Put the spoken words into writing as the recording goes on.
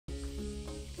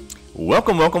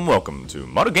Welcome, welcome, welcome to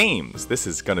Model Games. This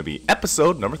is going to be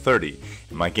episode number 30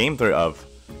 in my game 3 of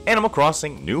Animal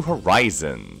Crossing New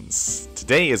Horizons.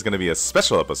 Today is going to be a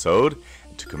special episode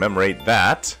to commemorate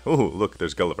that. Ooh, look,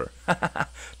 there's Gulliver.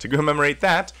 To commemorate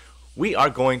that, we are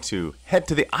going to head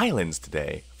to the islands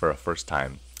today for a first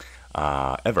time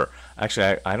ever.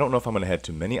 Actually, I don't know if I'm going to head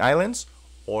to many islands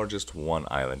or just one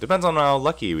island. Depends on how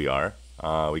lucky we are.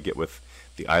 We get with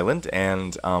the island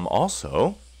and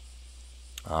also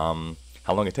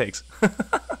how long it takes.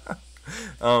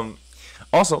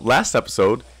 Also, last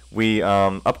episode we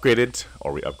upgraded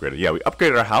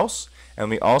our house, and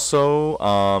we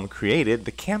also created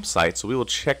the campsite, so we will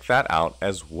check that out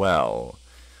as well.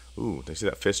 Ooh, did you see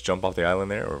that fish jump off the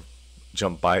island there, or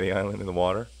jump by the island in the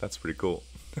water? That's pretty cool.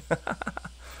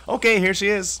 Okay, here she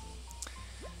is.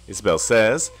 Isabel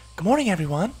says, "Good morning,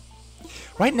 everyone.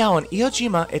 Right now in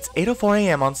Iwo it's 8:04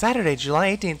 a.m. on Saturday, July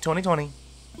 18th, 2020.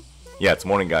 Yeah, it's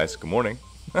morning, guys. Good morning.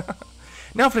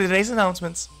 Now for today's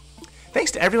announcements.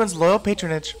 Thanks to everyone's loyal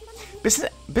patronage,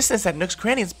 business at Nook's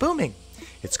Cranny is booming.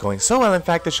 It's going so well, in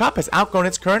fact, the shop has outgrown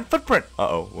its current footprint.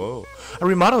 Uh-oh, whoa. A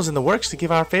remodel is in the works to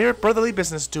give our favorite brotherly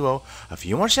business duo a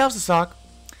few more shelves to stock.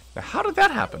 Now, how did that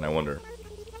happen, I wonder?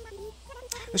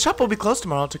 The shop will be closed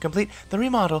tomorrow to complete the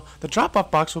remodel. The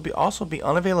drop-off box will also be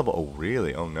unavailable. Oh,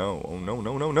 really? Oh, no. Oh, no,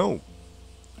 no, no, no.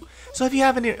 So if you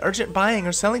have any urgent buying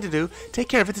or selling to do, take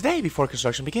care of it today before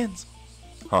construction begins."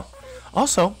 Huh.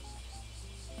 Also,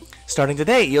 starting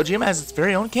today, Iwo has its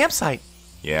very own campsite.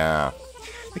 Yeah.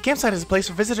 The campsite is a place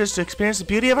for visitors to experience the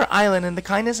beauty of our island and the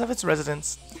kindness of its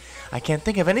residents. I can't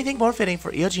think of anything more fitting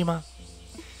for Iwo.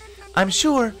 I'm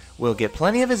sure we'll get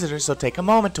plenty of visitors, so take a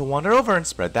moment to wander over and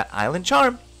spread that island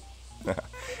charm.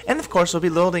 And of course, we'll be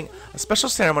holding a special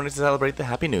ceremony to celebrate the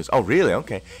happy news. Oh, really?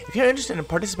 Okay. If you're interested in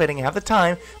participating and have the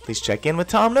time, please check in with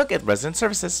Tom Nook at Resident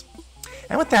Services.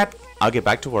 And with that, I'll get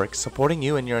back to work supporting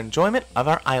you in your enjoyment of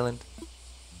our island.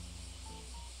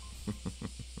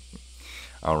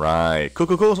 All right. Cool,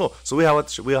 cool, cool. So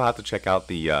we'll have to check out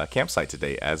the campsite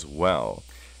today as well.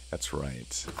 That's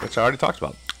right. Which I already talked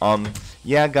about.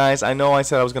 Yeah, guys, I know I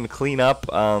said I was going to clean up.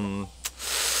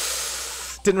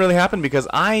 Didn't really happen because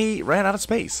I ran out of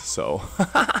space, so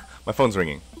my phone's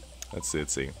ringing. Let's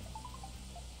see.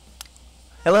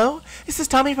 Hello, this is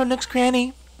Tommy from Nook's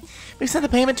Cranny. We sent the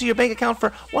payment to your bank account for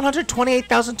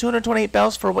 128,228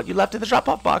 bells for what you left in the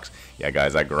drop-off box. Yeah,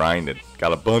 guys, I grinded.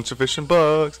 Got a bunch of fish and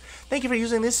bugs. Thank you for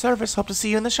using this service. Hope to see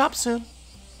you in the shop soon.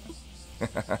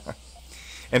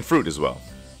 And fruit as well,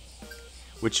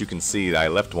 which you can see I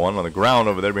left one on the ground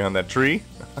over there behind that tree.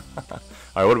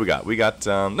 Alright, what do we got? We got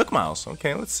Nook Miles.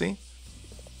 Okay, let's see.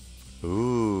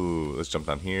 Ooh, let's jump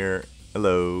down here.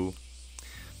 Hello.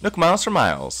 Nook Miles for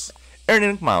Miles. Earn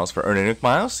Nook Miles for earning Nook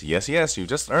Miles. Yes, yes, you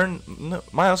just earned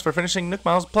Miles for finishing Nook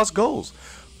Miles plus goals.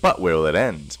 But where will it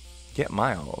end? Get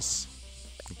Miles.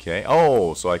 Okay.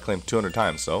 Oh, so I claimed 200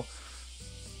 times, so.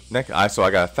 So I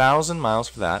got 1,000 miles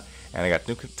for that. And I got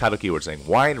new title keyword saying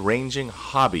wide-ranging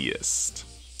hobbyist.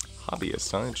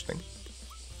 Hobbyist, huh? Interesting.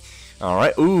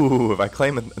 Alright, ooh, if I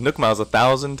claim Nook Miles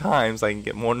 1,000 times, I can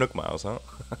get more Nook Miles, huh?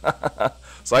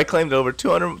 So I claimed it over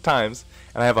 200 times,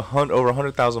 and I have over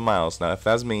 100,000 miles. Now, if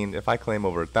that means if I claim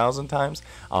over 1,000 times,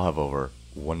 I'll have over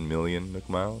 1 million Nook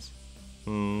Miles.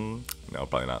 No,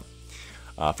 probably not.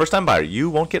 First time buyer, you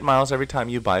won't get miles every time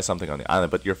you buy something on the island,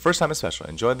 but your first time is special.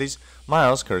 Enjoy these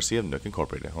miles courtesy of Nook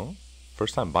Incorporated, huh?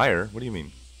 First time buyer? What do you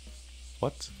mean?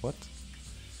 What?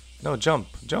 No, jump.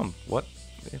 What?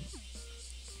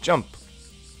 Jump.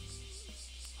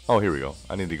 Oh, here we go.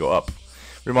 I need to go up.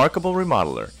 Remarkable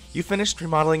remodeler. You finished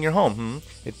remodeling your home,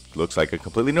 It looks like a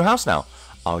completely new house now.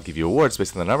 I'll give you awards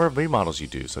based on the number of remodels you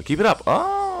do, so keep it up.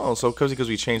 Oh, so cozy because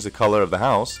we changed the color of the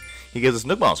house. He gives us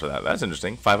Nook Miles for that. That's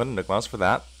interesting. 500 Nook Miles for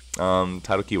that.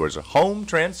 Title keywords are Home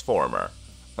Transformer.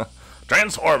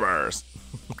 Transformers!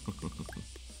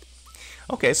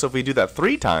 Okay, so if we do that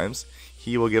 3 times,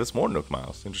 he will give us more Nook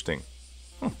Miles. Interesting.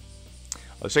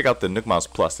 Let's check out the Nook Miles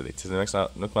Plus today. To the next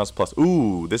Nook Miles Plus.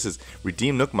 Ooh, this is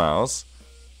redeem Nook Miles.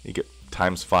 You get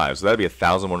times 5, so that'd be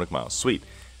 1,000 more Nook Miles. Sweet.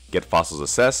 Get fossils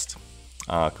assessed.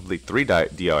 Complete 3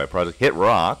 DIY projects. Hit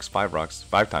rocks. 5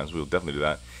 times. We'll definitely do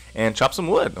that. And chop some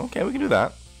wood. Okay, we can do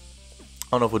that. I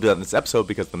don't know if we'll do that in this episode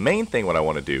because the main thing what I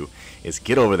want to do is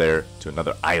get over there to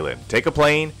another island. Take a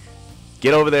plane,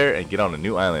 get over there, and get on a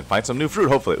new island. Find some new fruit,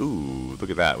 hopefully. Ooh,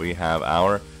 look at that. We have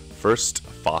our first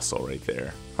fossil right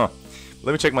there. Huh.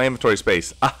 Let me check my inventory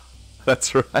space. Ah,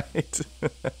 that's right.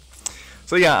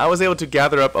 So yeah, I was able to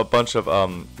gather up a bunch of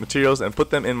materials and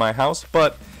put them in my house,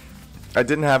 but I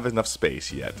didn't have enough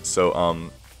space yet. So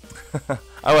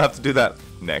I will have to do that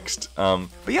next. But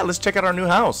yeah, let's check out our new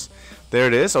house. There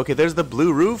it is. Okay, there's the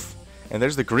blue roof. And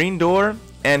there's the green door.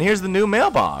 And here's the new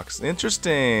mailbox.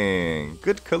 Interesting.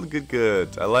 Good, good,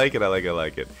 good. I like it, I like it, I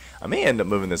like it. I may end up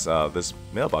moving this this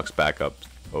mailbox back up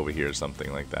over here or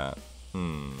something like that.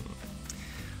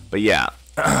 But yeah.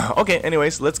 Okay,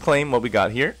 anyways, let's claim what we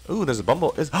got here. Ooh, there's a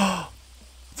bumble. It's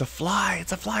a fly.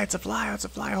 It's a fly. It's a fly. It's a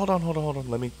fly. Hold on, hold on, hold on.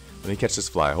 Let me catch this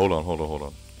fly. Hold on, hold on, hold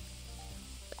on.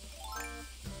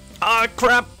 Ah,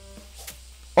 crap.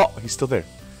 Oh, he's still there.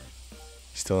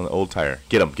 He's still in the old tire.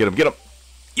 Get him, get him, get him.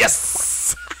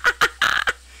 Yes!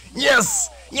 Yes!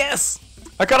 Yes!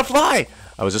 I got a fly!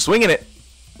 I was just swinging it.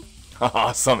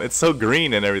 Awesome. It's so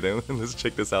green and everything. Let's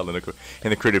check this out in the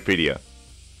Critterpedia.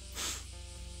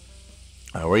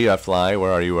 Where are you at, fly?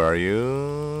 Where are you? Where are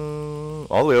you?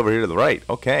 All the way over here to the right.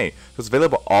 Okay. So it's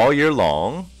available all year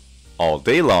long. All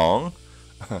day long.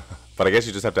 But I guess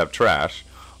you just have to have trash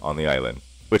on the island.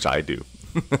 Which I do.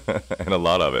 And a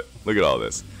lot of it. Look at all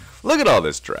this. Look at all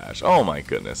this trash. Oh my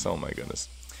goodness. Oh my goodness.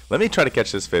 Let me try to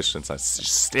catch this fish since it's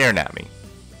staring at me.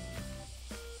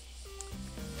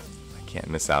 I can't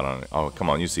miss out on it. Oh, come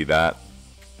on. You see that?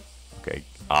 Okay.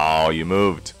 Oh, you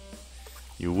moved.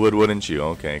 You would, wouldn't you?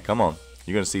 Okay, come on.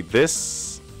 You're going to see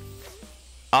this.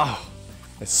 Oh.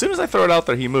 As soon as I throw it out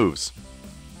there, he moves.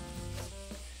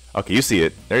 Okay, you see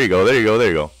it. There you go. There you go. There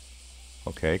you go.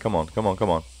 Okay, come on. Come on. Come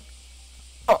on.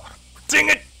 Oh, dang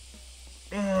it.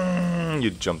 You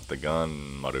jumped the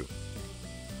gun, Maru.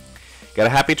 Got a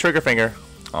happy trigger finger.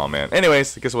 Oh, man.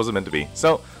 Anyways, I guess it wasn't meant to be.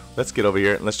 So, let's get over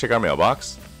here and let's check our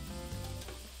mailbox.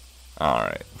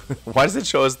 Alright. Why does it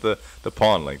show us the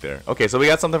pawn like there? Okay, so we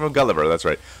got something from Gulliver. That's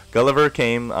right. Gulliver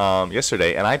came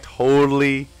yesterday, and I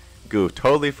totally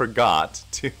forgot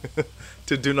to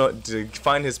to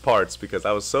find his parts because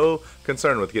I was so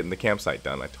concerned with getting the campsite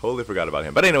done. I totally forgot about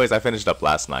him. But anyways, I finished up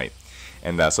last night.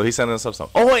 And so he sent us some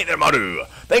stuff. Oh, hey there, Maru.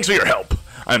 Thanks for your help.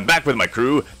 I'm back with my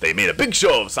crew. They made a big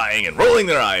show of sighing and rolling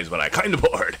their eyes when I climbed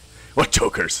aboard. What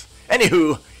jokers.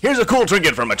 Anywho, here's a cool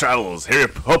trinket from my travels. Here,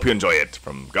 hope you enjoy it.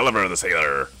 From Gulliver the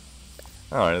Sailor.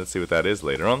 Alright, let's see what that is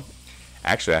later on.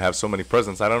 Actually, I have so many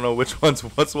presents, I don't know which one's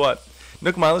what's what.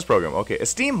 Nook Mileage Program. Okay,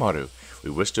 esteemed Maru,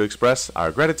 we wish to express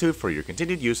our gratitude for your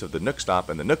continued use of the Nook Stop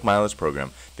and the Nook Mileage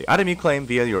Program. The item you claim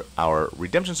via our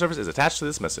redemption service is attached to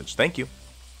this message. Thank you.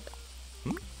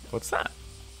 What's that?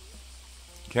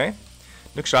 Okay.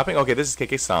 Nook Shopping. Okay, this is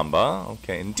KK Samba.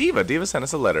 Okay, and Diva sent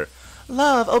us a letter.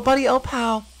 Love, oh buddy, oh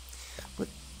pal.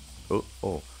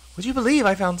 Would you believe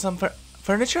I found some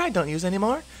furniture I don't use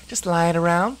anymore? Just lying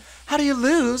around. How do you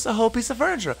lose a whole piece of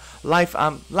furniture? Life,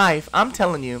 I'm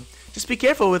telling you. Just be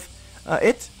careful with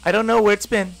it. I don't know where it's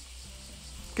been.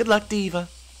 Good luck, Diva.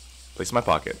 Place in my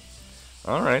pocket.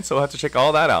 Alright, so we'll have to check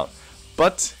all that out.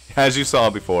 But, as you saw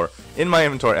before, in my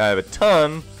inventory I have a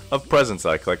ton of presents that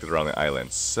I collected around the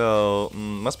island. So,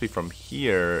 must be from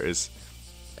here is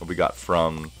what we got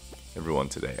from everyone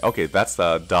today. Okay, that's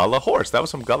the Dala horse. That was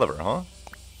from Gulliver, huh?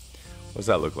 What does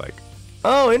that look like?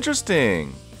 Oh,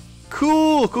 interesting.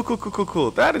 Cool, cool, cool, cool, cool,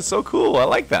 cool. That is so cool. I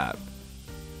like that.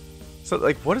 So,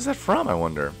 like, what is that from, I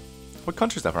wonder? What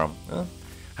country is that from?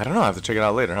 I don't know. I have to check it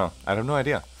out later, huh? I have no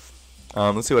idea.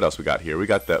 Let's see what else we got here. We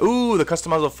got the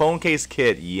customizable phone case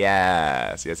kit.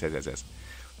 Yes. Yes.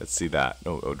 Let's see that.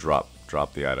 Oh, drop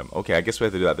the item. Okay, I guess we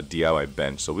have to do that at the DIY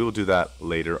bench. So we will do that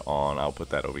later on. I'll put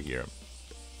that over here.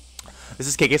 This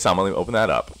is KK-sama. Let me open that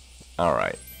up.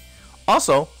 Alright.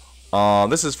 Also,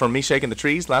 this is from me shaking the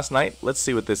trees last night. Let's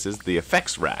see what this is. The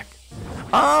effects rack.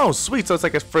 Oh, sweet. So it's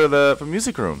like for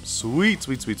music room. Sweet.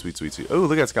 Oh,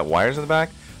 look at it. It's got wires in the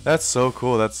back. That's so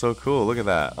cool. That's so cool. Look at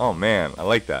that. Oh, man. I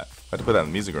like that. I have to put that in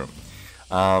the music room.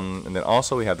 And then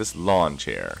also we have this lawn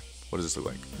chair. What does this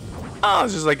look like? Oh,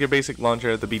 it's just like your basic lawn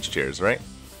chair at the beach chairs, right?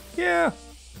 Yeah.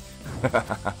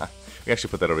 We actually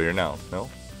put that over here now. No?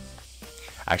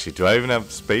 Actually, do I even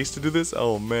have space to do this?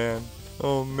 Oh, man.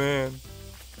 Oh, man.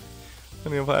 I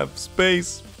don't even have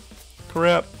space.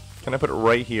 Crap. Can I put it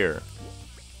right here?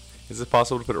 Is it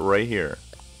possible to put it right here?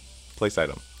 Place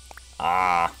item.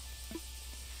 Ah.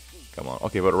 Come on.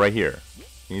 Okay, put it right here.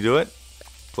 Can you do it?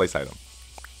 Place item.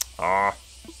 Ah.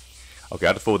 Okay, I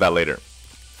have to fool with that later.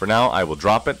 For now, I will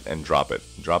drop it and drop it.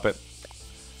 Drop it.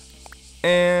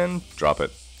 And drop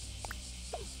it.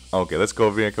 Okay, let's go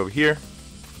over here.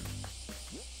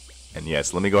 And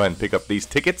yes, let me go ahead and pick up these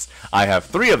tickets. I have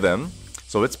 3 of them.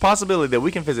 So it's a possibility that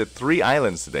we can visit 3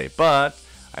 islands today. But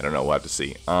I don't know. We'll have to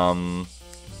see.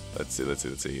 Let's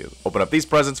see. Open up these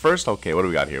presents first. Okay, what do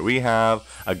we got here? We have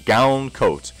a gown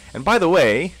coat. And by the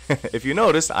way, if you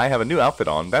noticed, I have a new outfit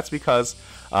on. That's because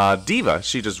Diva,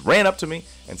 she just ran up to me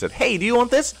and said, hey, do you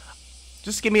want this?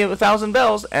 Just give me 1,000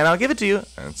 bells and I'll give it to you.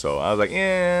 And so I was like,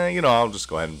 yeah, I'll just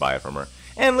go ahead and buy it from her.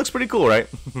 And it looks pretty cool, right?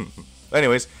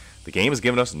 Anyways, The game has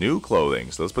given us new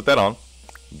clothing, so let's put that on.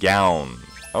 Gown.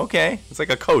 Okay, it's like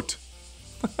a coat.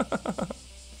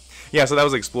 Yeah, so that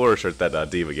was the Explorer shirt that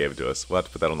Diva gave to us. We'll have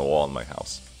to put that on the wall in my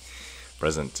house.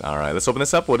 Present. Alright, let's open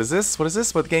this up. What is this? What is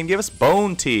this? What the game gave us?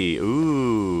 Bone tea.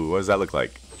 Ooh, what does that look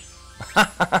like?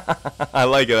 I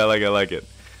like it, I like it, I like it.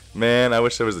 Man, I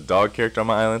wish there was a dog character on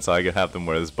my island so I could have them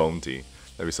wear this bone tea.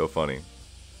 That'd be so funny.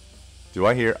 Do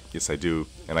I hear? Yes, I do.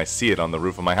 And I see it on the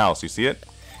roof of my house. You see it?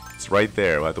 It's right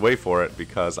there. We'll have to wait for it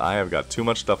because I have got too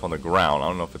much stuff on the ground. I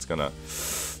don't know if it's going to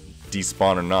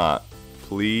despawn or not.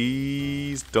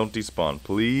 Please don't despawn.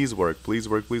 Please work. Please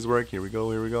work. Please work. Here we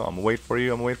go. Here we go. I'm going to wait for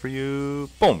you. I'm going to wait for you.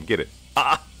 Boom. Get it.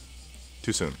 Ah!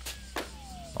 Too soon.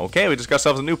 Okay, we just got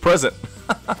ourselves a new present.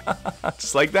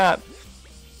 Just like that.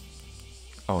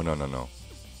 Oh, no, no, no.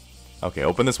 Okay,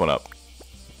 open this one up.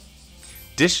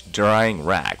 Dish drying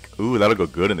rack. Ooh, that'll go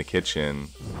good in the kitchen.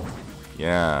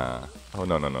 Yeah. Oh,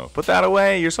 no, no, no. Put that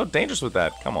away. You're so dangerous with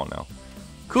that. Come on now.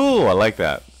 Cool. I like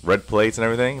that. Red plates and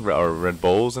everything. Or red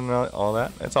bowls and all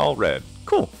that. It's all red.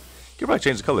 Cool. You could probably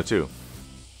change the color, too.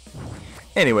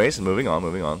 Anyways, moving on,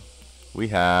 moving on. We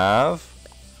have...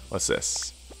 What's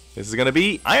this? This is going to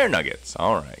be iron nuggets.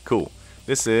 Alright, cool.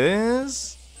 This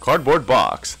is... Cardboard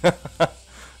box.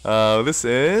 This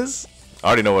is... I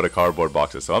already know what a cardboard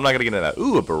box is, so I'm not going to get into that.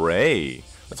 Ooh, a beret.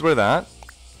 Let's wear that.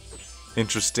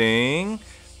 Interesting.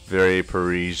 Very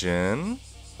Parisian.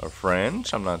 Or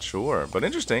French, I'm not sure. But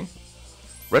interesting.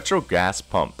 Retro gas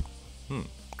pump.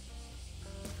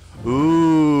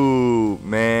 Ooh,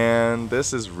 man.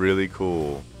 This is really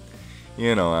cool.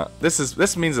 You know,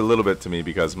 this means a little bit to me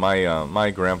because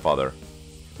my grandfather,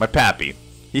 my pappy,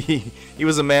 he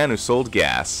was a man who sold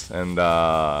gas, and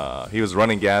he was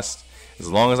running gas. As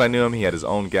long as I knew him, he had his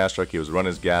own gas truck. He was running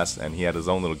his gas, and he had his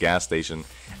own little gas station.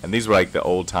 And these were like the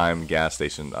old-time gas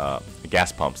station,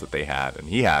 gas pumps that they had, and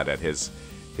he had at his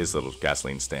little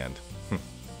gasoline stand.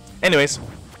 Anyways,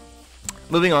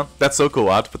 moving on. That's so cool.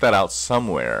 I'll have to put that out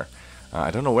somewhere. I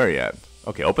don't know where yet.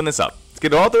 Okay, open this up. Let's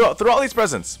get all through all these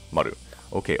presents, Maru.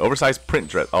 Okay, oversized print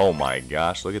dress. Oh my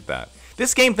gosh, look at that.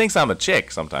 This game thinks I'm a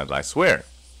chick sometimes, I swear.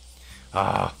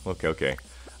 Ah, okay, okay.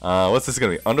 What's this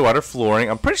gonna be? Underwater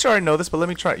flooring. I'm pretty sure I know this, but let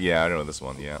me try. Yeah, I know this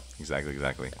one. Yeah, exactly,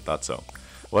 exactly. I thought so.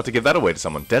 We'll have to give that away to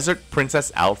someone. Desert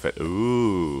princess outfit.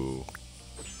 Ooh.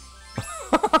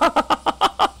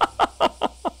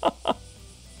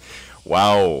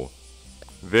 Wow.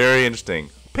 Very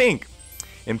interesting. Pink.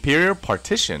 Imperial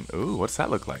partition. Ooh, what's that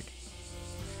look like?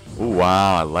 Ooh,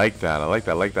 wow, I like that. I like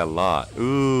that. I like that a lot.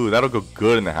 Ooh, that'll go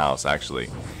good in the house, actually.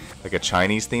 Like a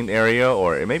Chinese-themed area,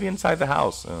 or maybe inside the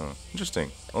house.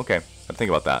 Interesting. Okay, I'll think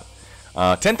about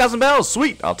that. 10,000 bells.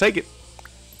 Sweet. I'll take it.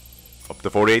 Up to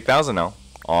 48,000 now.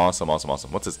 Awesome, awesome,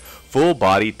 awesome. What's this? Full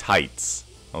body tights.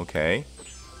 Okay.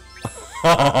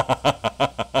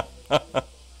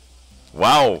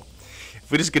 Wow.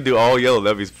 If we just could do all yellow,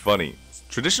 that'd be funny.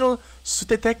 Traditional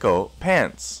suteteko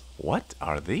pants. What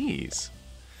are these?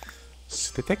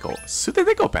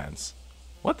 Suteteko pants.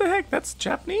 What the heck? That's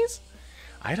Japanese?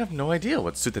 I have no idea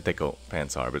what suteteko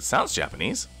pants are, but it sounds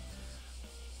Japanese.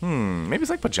 Maybe it's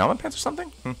like pajama pants or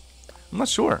something? I'm not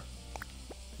sure.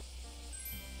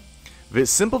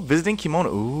 Simple visiting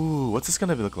kimono. Ooh, what's this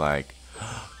gonna look like?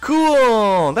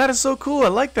 Cool! That is so cool. I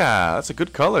like that. That's a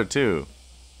good color, too.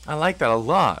 I like that a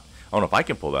lot. I don't know if I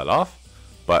can pull that off,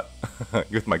 but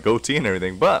with my goatee and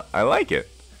everything, but I like it.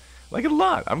 I like it a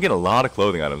lot. I'm getting a lot of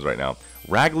clothing items right now.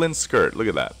 Raglan skirt. Look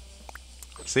at that.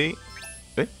 See?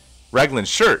 Raglan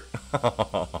shirt.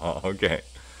 Okay.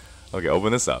 Okay,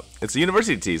 open this up. It's a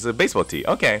university tee. It's a baseball tee.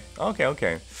 Okay. Okay,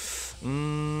 okay.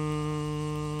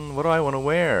 What do I want to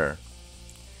wear?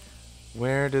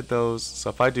 Where did those... So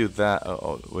if I do that...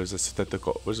 Oh, where's the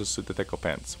suteteko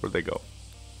pants? Where'd they go?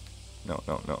 No,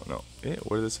 no, no, no.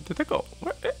 Where's the suteteko?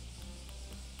 Where?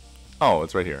 Oh,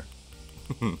 it's right here.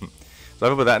 So I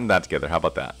can put that and that together. How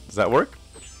about that? Does that work?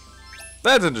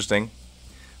 That's interesting.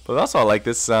 But also I like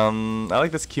this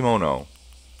kimono.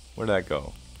 Where'd that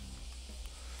go?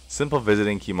 Simple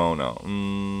visiting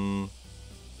kimono.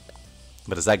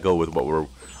 But does that go with what we're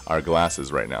our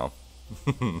glasses right now?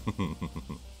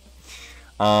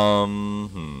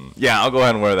 Yeah, I'll go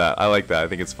ahead and wear that. I like that. I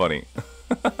think it's funny.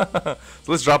 So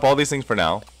let's drop all these things for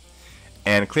now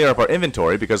and clear up our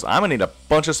inventory because I'm gonna need a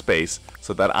bunch of space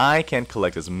so that I can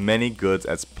collect as many goods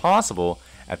as possible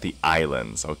at the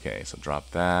islands. Okay, so drop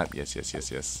that. Yes, yes,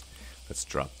 yes, yes. Let's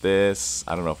drop this.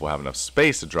 I don't know if we'll have enough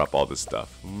space to drop all this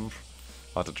stuff. I'll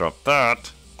have to drop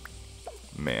that.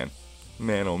 Man.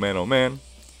 Man, oh man, oh man.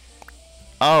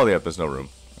 Oh, yeah, there's no room.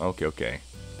 Okay, okay.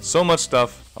 So much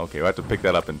stuff. Okay, we'll have to pick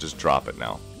that up and just drop it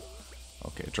now.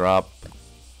 Okay, drop.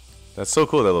 That's so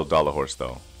cool, that little dollar horse,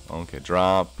 though. Okay,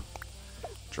 drop.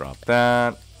 Drop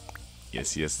that.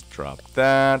 Yes, yes, drop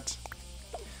that.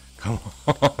 Come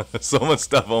on. So much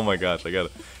stuff. Oh my gosh, I got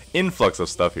an influx of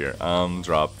stuff here.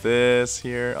 Drop this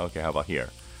here. Okay, how about here?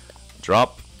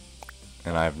 Drop.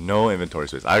 And I have no inventory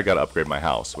space. I gotta upgrade my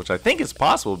house, which I think is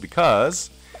possible because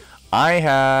I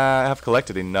have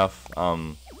collected enough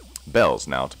bells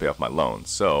now to pay off my loan.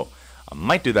 So I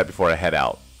might do that before I head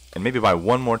out. And maybe buy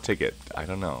one more ticket. I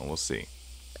don't know. We'll see.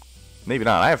 Maybe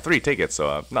not. I have 3 tickets,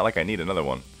 so not like I need another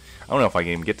one. I don't know if I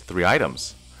can even get to 3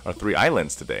 items. Or 3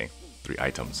 islands today. 3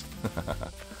 items.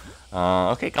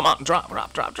 Okay, come on. Drop,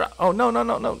 drop, drop, drop. Oh, no, no,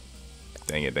 no, no.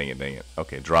 Dang it, dang it, dang it.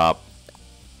 Okay, drop.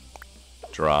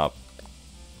 Drop.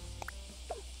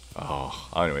 Oh,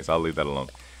 anyways, I'll leave that alone.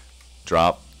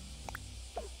 Drop.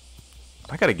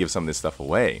 I gotta give some of this stuff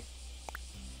away.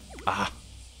 Ah.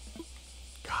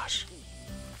 Gosh.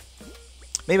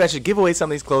 Maybe I should give away some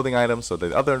of these clothing items so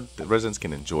that other residents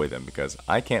can enjoy them, because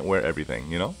I can't wear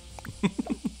everything, you know?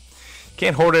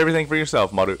 Can't hoard everything for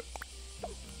yourself, Maru.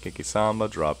 Kiki Samba,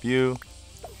 drop you.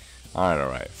 Alright,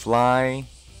 alright. Fly.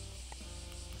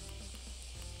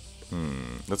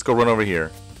 Let's go run over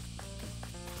here.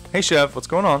 Hey, Chef, what's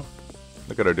going on?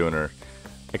 Look at her doing her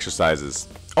exercises.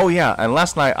 Oh, yeah, and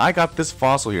last night I got this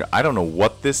fossil here. I don't know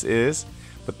what this is,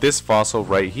 but this fossil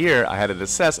right here, I had it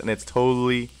assessed, and it's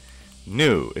totally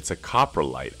new. It's a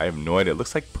coprolite. I have no idea. It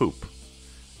looks like poop.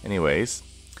 Anyways,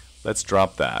 let's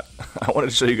drop that. I wanted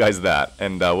to show you guys that,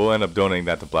 and we'll end up donating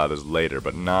that to Blathers later,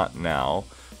 but not now.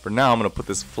 For now, I'm going to put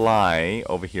this fly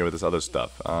over here with this other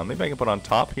stuff. Maybe I can put on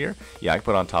top here? Yeah, I can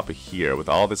put on top of here with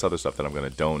all this other stuff that I'm going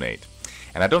to donate.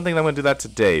 And I don't think I'm going to do that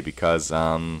today because,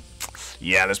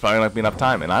 yeah, there's probably not going to be enough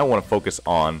time. And I want to focus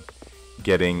on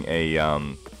getting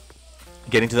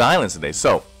getting to the islands today.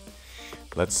 So,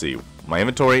 let's see. My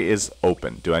inventory is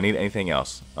open. Do I need anything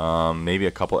else? Maybe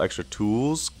a couple extra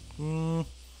tools.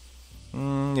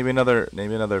 Maybe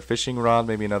another fishing rod.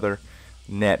 Maybe another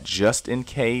net, just in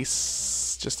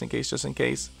case. Just in case. Just in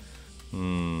case.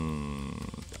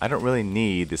 I don't really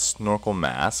need this snorkel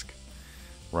mask,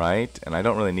 right? And I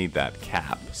don't really need that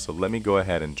cap. So let me go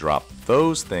ahead and drop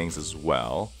those things as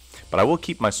well. But I will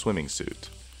keep my swimming suit.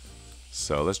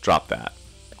 So let's drop that.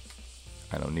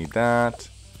 I don't need that.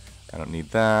 I don't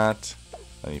need that.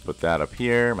 Let me put that up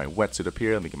here. My wetsuit up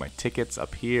here. Let me get my tickets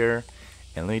up here.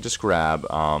 And let me just grab,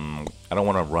 I don't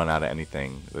want to run out of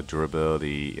anything. The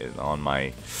durability on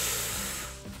my...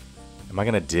 Am I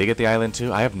going to dig at the island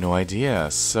too? I have no idea.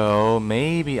 So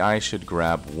maybe I should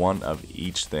grab one of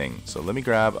each thing. So let me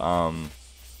grab,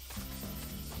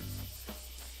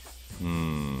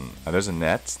 there's a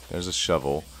net. There's a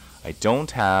shovel. I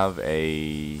don't have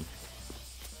a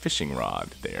fishing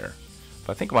rod there.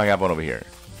 But I think I might have one over here.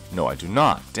 No, I do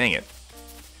not. Dang it.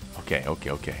 Okay, okay,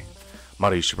 okay.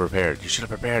 Maru, you should have prepared. You should have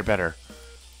prepared better.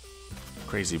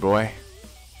 Crazy boy.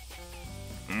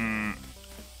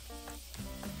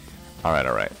 Alright,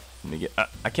 alright. Let me get...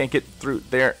 I can't get through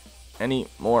there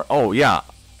anymore. Oh, yeah.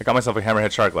 I got myself a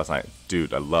hammerhead shark last night.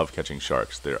 Dude, I love catching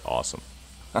sharks. They're awesome.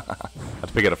 I have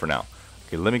to pick it up for now.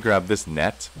 Okay, let me grab this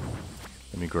net.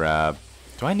 Let me grab...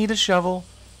 Do I need a shovel?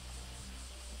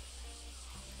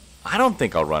 I don't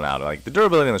think I'll run out. Like, the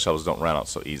durability on the shovels don't run out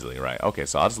so easily, right? Okay,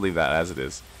 so I'll just leave that as it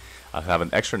is. I'll have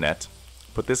an extra net.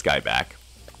 Put this guy back.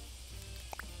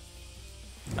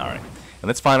 Alright. And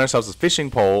let's find ourselves a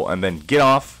fishing pole and then get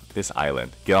off this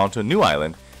island. Get onto a new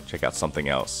island. Check out something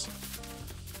else.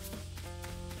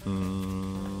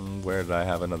 Where did I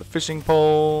have another fishing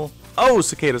pole? Oh,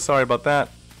 cicada. Sorry about that.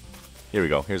 Here we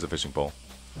go. Here's a fishing pole.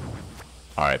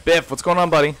 Alright, Biff. What's going on,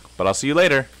 buddy? But I'll see you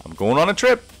later. I'm going on a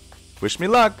trip. Wish me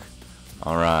luck.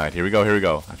 Alright, here we go, here we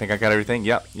go. I think I got everything.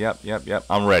 Yep.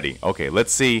 I'm ready. Okay,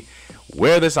 let's see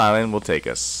where this island will take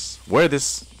us. Where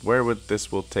would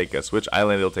this will take us? Which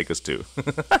island it'll take us to.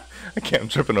 I'm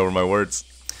tripping over my words.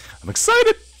 I'm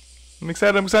excited. I'm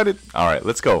excited. Alright,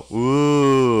 let's go.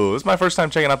 Ooh, this is my first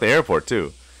time checking out the airport,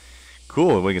 too.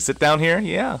 Cool, we can sit down here?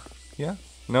 Yeah.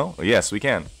 No? Yes, we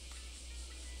can.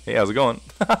 Hey, how's it going?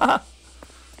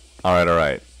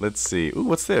 Alright. Let's see. Ooh,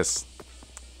 what's this?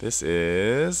 This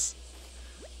is...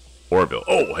 Orville.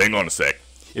 Oh, hang on a sec.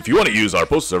 If you want to use our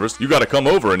post service, you gotta come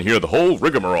over and hear the whole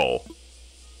rigmarole.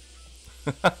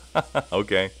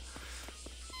 Okay.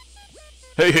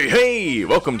 Hey!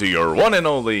 Welcome to your one and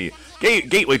only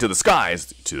gateway to the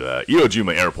skies to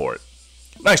Iwo Airport.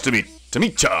 Nice to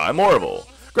meet ya. I'm Orville,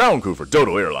 ground crew for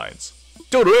Dodo Airlines.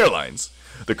 Dodo Airlines?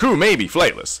 The crew may be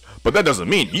flightless, but that doesn't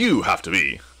mean you have to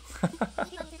be.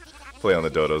 Play on the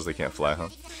dodos, they can't fly, huh?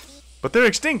 But they're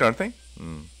extinct, aren't they?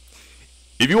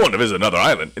 If you want to visit another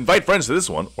island, invite friends to this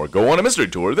one, or go on a mystery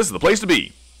tour, this is the place to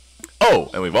be. Oh,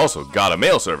 and we've also got a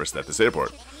mail service at this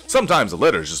airport. Sometimes a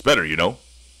letter is just better, you know.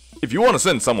 If you want to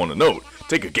send someone a note,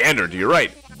 take a gander to your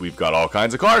right. We've got all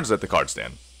kinds of cards at the card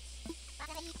stand.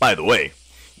 By the way,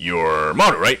 you're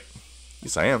Maru, right?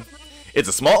 Yes, I am. It's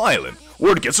a small island.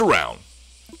 Word gets around.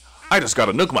 I just got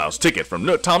a Nook Miles ticket from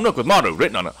Tom Nook with Maru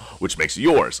written on it, which makes it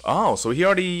yours. Oh, so he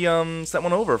already sent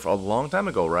one over for a long time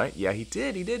ago, right? Yeah, he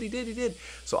did.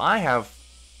 So I have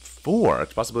 4.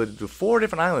 It's a possibility to do 4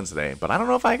 different islands today, but I don't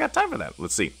know if I got time for that.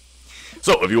 Let's see.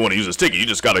 So, if you want to use this ticket, you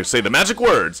just gotta say the magic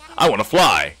words. I want to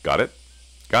fly. Got it?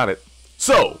 Got it.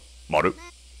 So, Maru,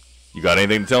 you got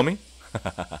anything to tell me?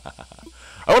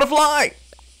 I want to fly!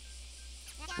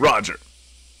 Roger.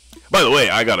 By the way,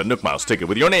 I got a Nook Miles ticket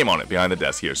with your name on it behind the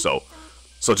desk here, so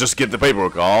just get the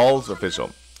paperwork all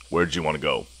official. Where'd you want to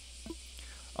go?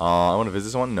 I want to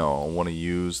visit someone? No, I want to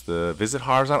use the visit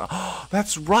Harv's island. Oh,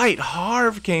 that's right!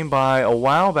 Harv came by a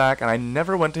while back, and I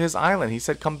never went to his island. He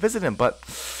said come visit him, but...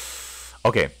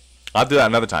 Okay, I'll do that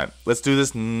another time. Let's do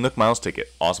this Nook Miles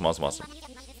ticket. Awesome.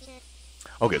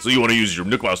 Okay, so you want to use your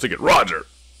Nook Miles ticket. Roger!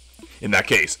 In that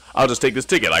case, I'll just take this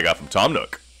ticket I got from Tom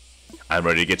Nook. I'm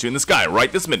ready to get you in the sky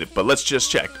right this minute, but let's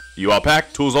just check. You all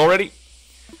packed? Tools all ready?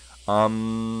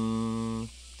 Can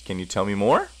you tell me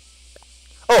more?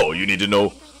 Oh, you need to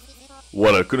know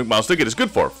what a Nook Miles ticket is good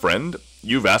for, friend.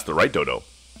 You've asked the right dodo.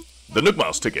 The Nook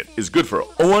Miles ticket is good for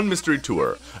one mystery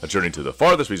tour, a journey to the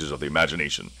farthest reaches of the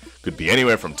imagination. Could be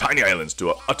anywhere from tiny islands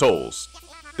to atolls.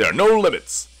 There are no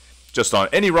limits. Just on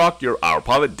any rock our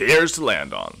pilot dares to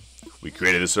land on. We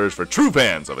created this service for true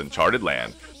fans of Uncharted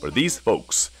Land. For these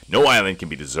folks, no island can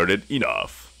be deserted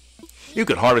enough. You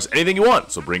can harvest anything you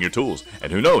want, so bring your tools.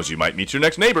 And who knows, you might meet your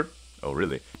next neighbor. Oh,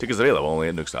 really? Tickets available only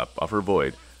at Nookstop. Offer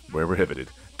void where prohibited.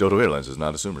 Dodo Airlines does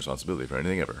not assume responsibility for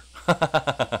anything ever.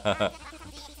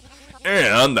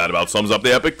 And that about sums up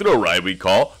the epic thrill ride we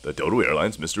call the Dodo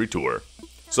Airlines Mystery Tour.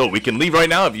 So we can leave right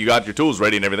now if you got your tools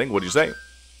ready and everything. What do you say?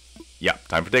 Yeah,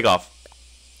 time for takeoff.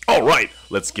 All right,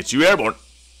 let's get you airborne.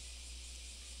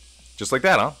 Just like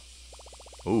that, huh?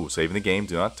 Ooh, saving the game.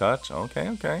 Do not touch.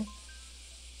 Okay.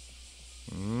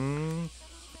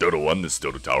 Dodo 1, this is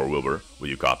Dodo Tower Wilbur. Will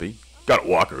you copy? Got a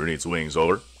walker who needs wings,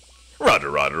 over.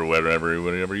 Roger,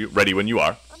 whenever you're ready when you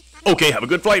are. Okay, have a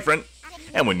good flight, friend.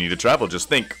 And when you need to travel, just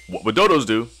think, what would dodos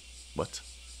do? What?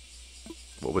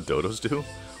 What would dodos do?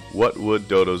 What would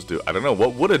dodos do? I don't know.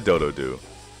 What would a dodo do?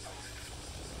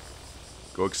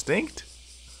 Go extinct?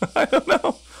 I don't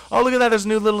know. Oh, look at that. There's a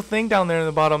new little thing down there in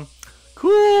the bottom.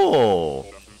 Cool.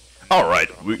 All right.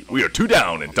 We are 2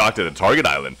 down and docked at a target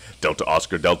island. Delta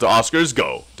Oscars,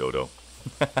 go. Dodo.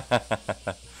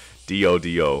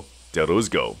 D-O-D-O. Dodos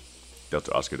go.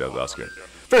 Delta Oscar.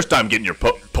 First time getting your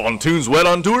pontoons wet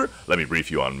on tour? Let me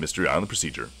brief you on Mystery Island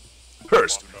procedure.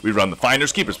 First, we run the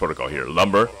Finders Keepers protocol here.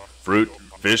 Lumber, fruit,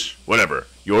 fish, whatever.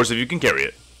 Yours if you can carry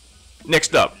it.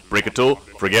 Next up, break a tool,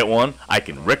 forget one, I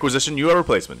can requisition you a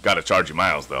replacement. Gotta charge you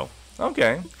miles, though.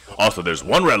 Okay. Also, there's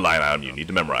one red line item you need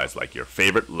to memorize, like your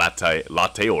favorite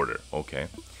latte order. Okay.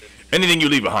 Anything you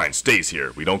leave behind stays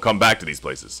here. We don't come back to these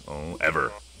places. Oh,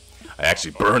 ever. I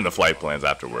actually burn the flight plans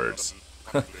afterwards.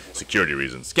 Security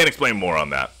reasons. Can't explain more on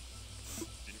that.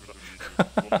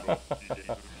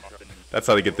 That's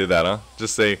how they get through that, huh?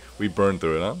 Just say, we burned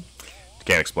through it, huh?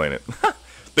 Can't explain it.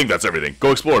 Think that's everything.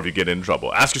 Go explore if you get in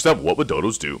trouble. Ask yourself, what would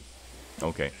dodos do?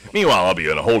 Okay. Meanwhile, I'll be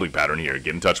in a holding pattern here.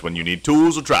 Get in touch when you need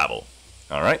tools or travel.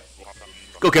 Alright?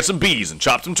 Go catch some bees and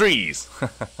chop some trees.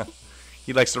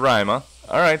 He likes to rhyme, huh?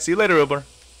 Alright, see you later, Wilbur.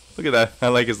 Look at that. I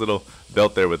like his little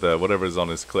belt there with whatever's on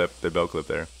his clip, the belt clip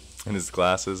there. And his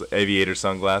glasses, aviator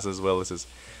sunglasses, as well as his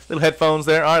little headphones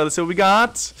there. Alright, let's see what we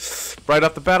got. Right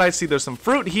off the bat, I see there's some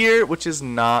fruit here, which is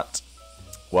not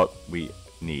what we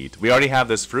need. We already have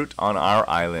this fruit on our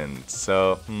island.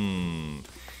 So,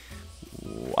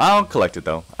 I'll collect it,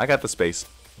 though. I got the space.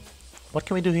 What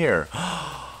can we do here?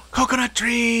 Coconut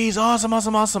trees! Awesome.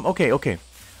 Okay.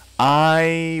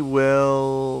 I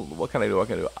will... What can I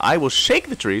do? I will shake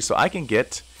the tree so I can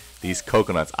get these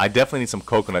coconuts. I definitely need some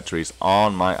coconut trees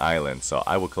on my island, so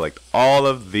I will collect all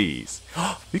of these.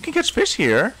 You can catch fish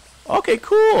here. Okay,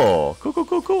 cool.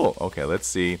 Cool. Okay, let's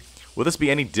see. Will this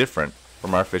be any different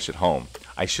from our fish at home?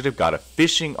 I should have got a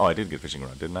fishing... Oh, I did get a fishing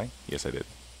rod, didn't I? Yes, I did.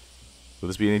 Will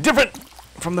this be any different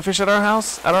from the fish at our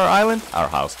house? At our island? Our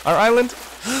island?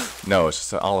 No, it's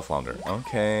just an olive flounder.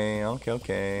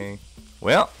 Okay.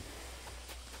 Well...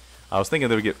 I was thinking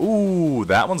that we get... Ooh,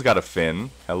 that one's got a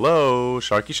fin. Hello,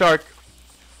 sharky shark.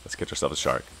 Let's get ourselves a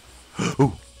shark.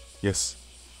 Ooh, yes.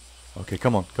 Okay,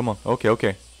 come on.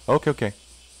 Okay.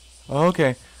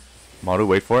 Maru,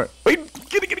 wait for it. Wait,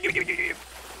 get it.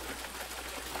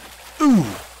 Ooh,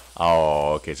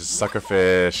 Oh, okay, just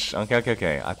suckerfish. Okay, okay,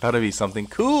 okay. I thought it'd be something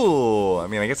cool. I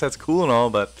mean, I guess that's cool and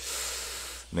all, but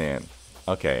man.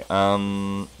 Okay,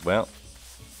 well,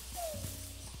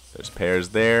 there's pears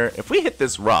there. If we hit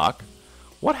this rock,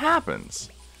 what happens?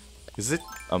 Is it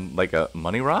like a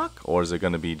money rock, or is it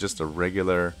going to be just a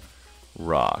regular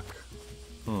rock?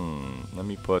 Let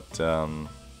me put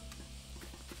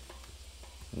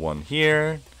one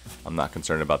here. I'm not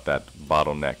concerned about that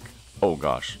bottleneck. Oh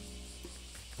gosh,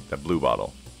 that blue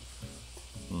bottle.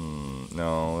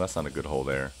 No, that's not a good hole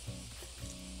there.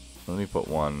 Let me put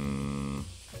one.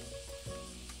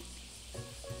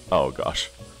 Oh gosh.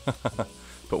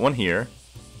 Put one here.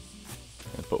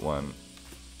 And put one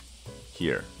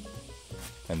here.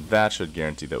 And that should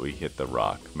guarantee that we hit the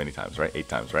rock many times, right? 8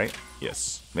 times, right?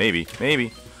 Yes. Maybe.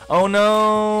 Maybe. Oh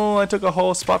no! I took a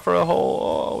whole spot for a hole.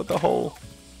 Oh, with the hole.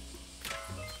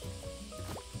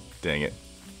 Dang it.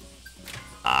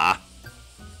 Ah.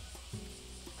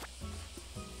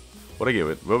 What'd I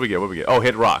get? What'd we get? What'd we get? Oh,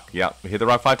 hit rock. Yeah, we hit the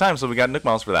rock 5 times, so we got Nook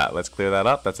Miles for that. Let's clear that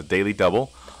up. That's a daily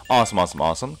double. Awesome, awesome,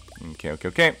 awesome. Okay, okay,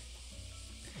 okay.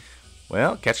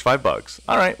 Well, catch 5 bugs.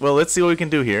 Alright, well, let's see what we can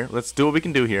do here. Let's do what we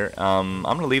can do here. I'm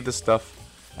going to leave this stuff.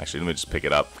 Actually, let me just pick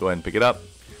it up. Go ahead and pick it up.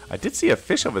 I did see a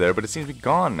fish over there, but it seems to be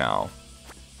gone now.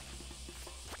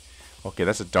 Okay,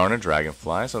 that's a Darner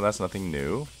dragonfly, so that's nothing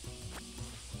new.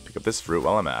 Pick up this fruit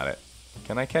while I'm at it.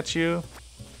 Can I catch you?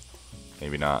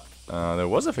 Maybe not. There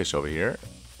was a fish over here.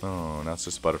 Oh, now it's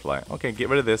just a butterfly. Okay, get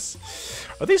rid of this.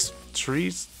 Are these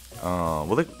trees...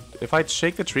 will it, if I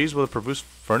shake the trees, will it produce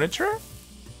furniture?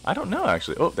 I don't know,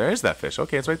 actually. Oh, there is that fish.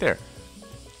 Okay, it's right there.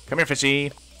 Come here,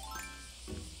 fishy.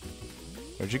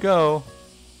 Where'd you go?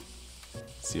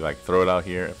 Let's see if I can throw it out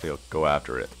here, if they'll go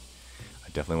after it. I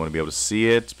definitely want to be able to see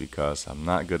it, because I'm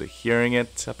not good at hearing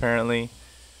it, apparently.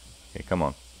 Okay, come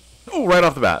on. Oh, right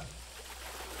off the bat.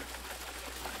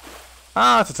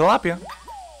 Ah, it's a tilapia.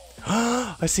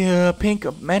 I see a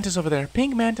pink mantis over there.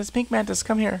 Pink mantis,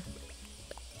 come here.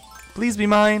 Please be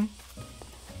mine.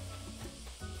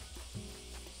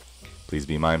 Please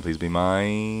be mine, please be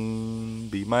mine.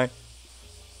 Be mine.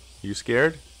 You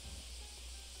scared?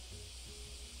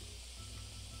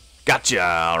 Gotcha!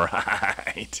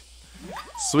 Alright.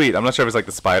 Sweet. I'm not sure if it's like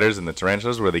the spiders and the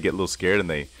tarantulas where they get a little scared and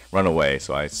they run away,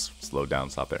 so I slowed down,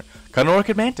 stop there. Caught an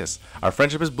orchid mantis. Our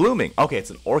friendship is blooming. Okay,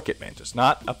 it's an orchid mantis,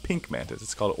 not a pink mantis.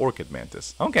 It's called an orchid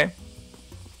mantis. Okay.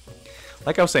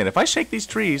 Like I was saying, if I shake these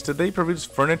trees, did they produce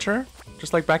furniture?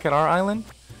 Just like back at our island?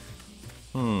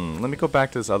 Let me go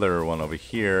back to this other one over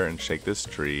here and shake this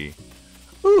tree.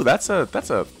 Ooh, that's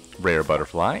a rare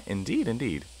butterfly. Indeed,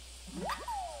 indeed.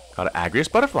 Got an Agrius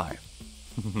butterfly.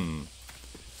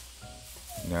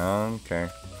 Okay.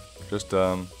 Just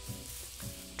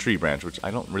tree branch, which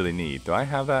I don't really need. Do I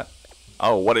have that?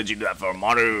 Oh, what did you do that for?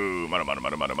 Maru.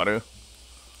 Maru.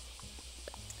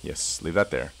 Yes, leave that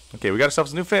there. Okay, we got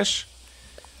ourselves a new fish.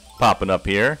 Popping up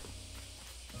here.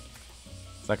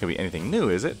 It's not gonna be anything new,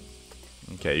 is it?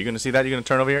 Okay, you're gonna see that? You're gonna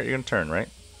turn over here? You're gonna turn, right?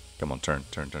 Come on, turn.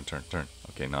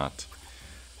 Okay, not.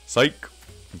 Psych.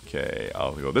 Okay,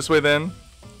 I'll go this way then.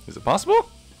 Is it possible?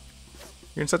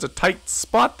 You're in such a tight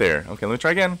spot there. Okay, let me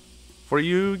try again. Before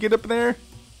you get up there.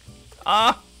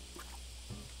 Ah!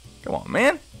 Come on,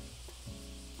 man.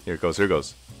 Here it goes, here it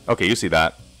goes. Okay, you see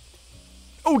that.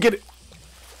 Oh, get it!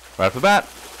 Right off the bat.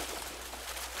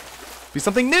 Be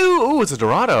something new! Ooh, it's a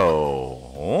Dorado.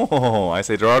 Oh, I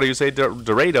say Dorado, you say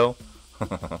Dorado.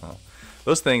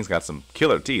 Those things got some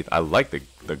killer teeth. I like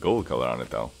the gold color on it,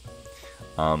 though.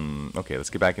 Okay, let's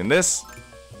get back in this.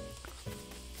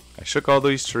 I shook all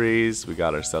these trees. We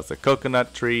got ourselves a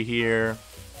coconut tree here.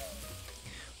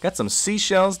 Got some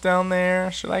seashells down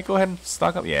there. Should I go ahead and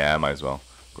stock up? Yeah, I might as well.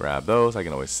 Grab those. I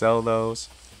can always sell those.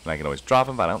 And I can always drop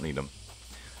them, but I don't need them.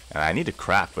 And I need to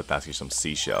craft with actually some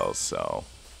seashells, so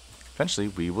eventually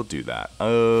we will do that.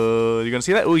 You're gonna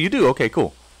see that? Oh, you do? Okay,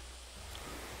 cool.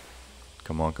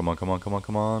 Come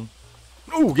on.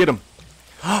 Ooh, get him.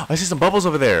 I see some bubbles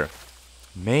over there.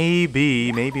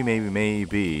 Maybe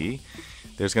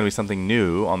there's going to be something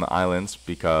new on the islands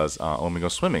because when we go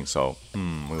swimming. So,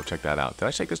 we'll check that out. Did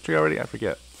I shake this tree already? I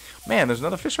forget. Man, there's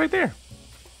another fish right there.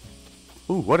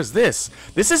 Ooh, what is this?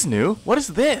 This is new. What is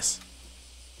this?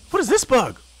 What is this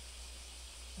bug?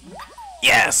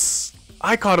 Yes!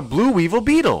 I caught a blue weevil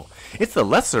beetle. It's the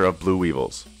lesser of blue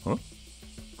weevils. Huh?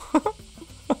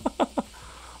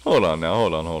 Hold on now.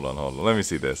 Hold on. Let me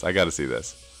see this. I got to see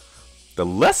this. The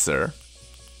lesser...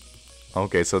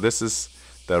 Okay, so this is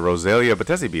the Rosalia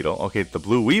batesi beetle. Okay, the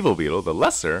blue weevil beetle, the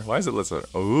lesser. Why is it lesser?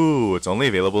 Ooh, it's only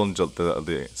available in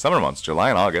the summer months, July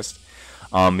and August.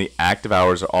 The active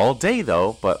hours are all day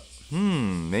though, but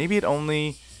maybe it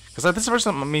only Because this is the first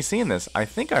time me seeing this. I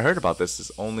think I heard about this.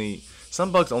 Is only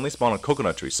some bugs only spawn on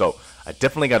coconut trees. So I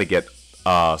definitely got to get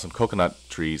some coconut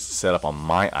trees set up on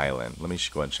my island. Let me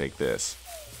go ahead and shake this.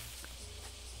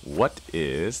 What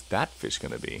is that fish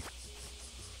gonna be?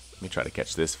 Let me try to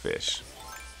catch this fish.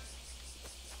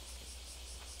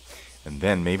 And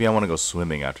then maybe I want to go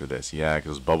swimming after this. Yeah,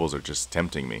 because those bubbles are just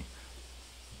tempting me.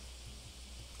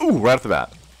 Ooh, right off the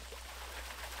bat.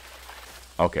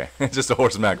 Okay, just a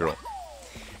horse mackerel.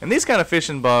 And these kind of fish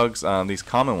and bugs, these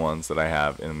common ones that I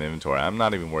have in the inventory, I'm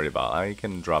not even worried about. I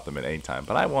can drop them at any time,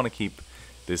 but I want to keep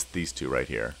these two right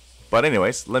here. But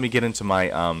anyways, let me get into my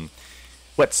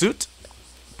wetsuit.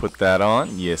 Put that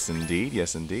on. Yes, indeed.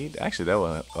 Yes, indeed. Actually, that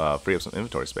will free up some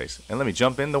inventory space. And let me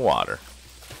jump in the water.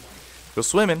 Go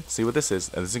swimming. See what this is.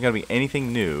 This isn't going to be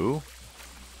anything new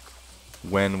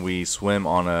when we swim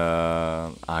on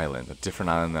a island, a different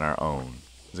island than our own.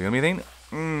 Is it going to be anything?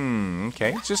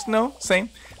 Okay. Just no. Same.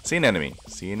 See an enemy.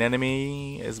 See an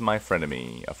enemy is my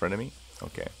frenemy. A frenemy?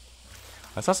 Okay.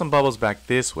 I saw some bubbles back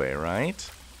this way, right?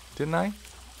 Didn't I?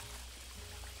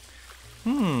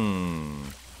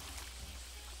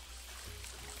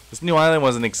 This new island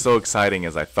wasn't so exciting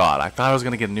as I thought. I thought I was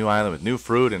going to get a new island with new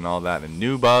fruit and all that, and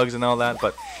new bugs and all that.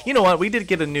 But you know what? We did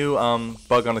get a new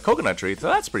bug on the coconut tree, so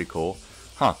that's pretty cool.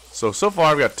 Huh. So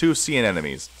far, we've got 2 sea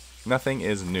anemones. Nothing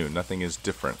is new. Nothing is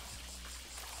different.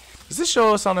 Does this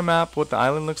show us on the map what the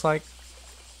island looks like?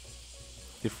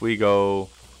 If we go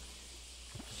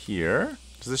here,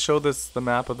 does this show the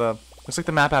map of the... Looks like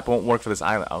the map app won't work for this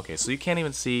island. Okay, so you can't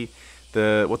even see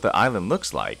what the island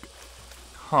looks like.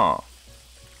 Huh.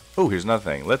 Oh, here's another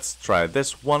thing. Let's try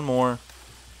this one more.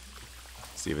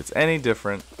 See if it's any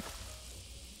different.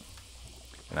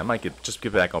 And I might just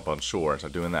get back up on shore and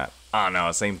start doing that. Oh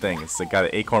no, same thing. It's got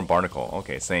an acorn barnacle.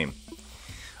 Okay, same.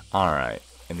 Alright.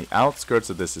 And the outskirts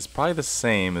of this is probably the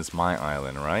same as my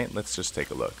island, right? Let's just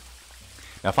take a look.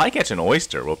 Now, if I catch an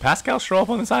oyster, will Pascal show up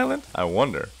on this island? I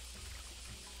wonder.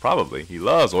 Probably. He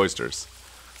loves oysters.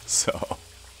 So.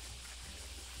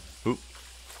 Oop.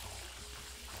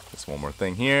 Just one more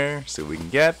thing here. See what we can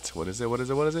get. What is it? What is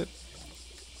it? What is it?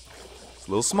 It's a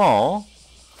little small.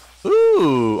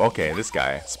 Ooh. Okay, this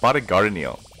guy. Spotted garden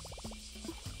eel.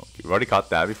 Okay, we've already caught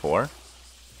that before.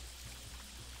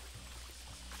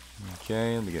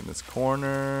 Okay, let me get in this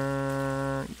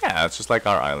corner. Yeah, it's just like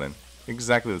our island.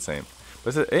 Exactly the same. But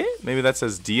is it, maybe that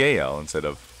says DAL instead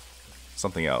of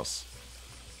something else.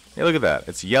 Hey, look at that.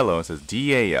 It's yellow. It says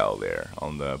DAL there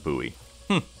on the buoy.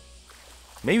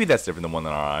 Maybe that's different than one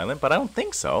on our island, but I don't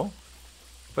think so.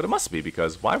 But it must be,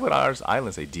 because why would our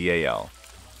island say DAL?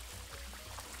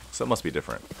 So it must be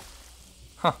different.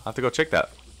 Huh, I'll have to go check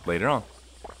that later on.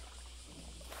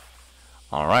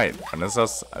 Alright, and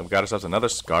I've got ourselves another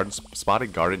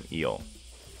spotted garden eel.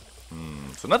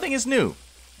 So nothing is new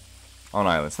on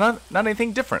islands. Not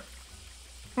anything different.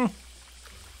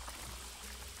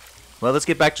 Well, let's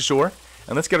get back to shore,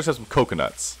 and let's get ourselves some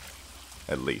coconuts.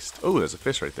 At least. Oh, there's a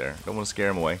fish right there. Don't want to scare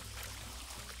him away.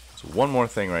 So one more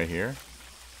thing right here.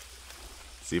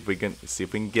 See if we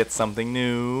can get something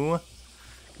new.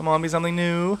 Come on, be something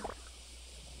new.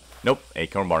 Nope,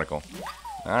 acorn barnacle.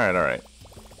 Alright, alright.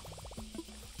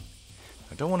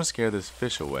 I don't want to scare this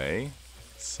fish away.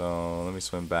 So let me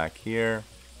swim back here.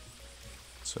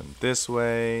 Swim this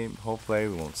way. Hopefully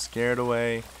we won't scare it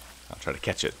away. I'll try to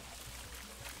catch it.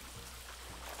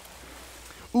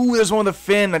 Ooh, there's one with a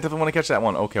fin. I definitely want to catch that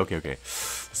one. Okay.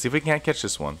 Let's see if we can't catch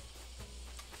this one.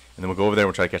 And then we'll go over there and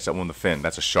we'll try to catch that one with the fin.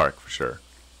 That's a shark for sure.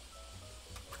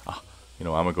 Ah, you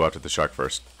know, I'm going to go after the shark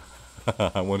first.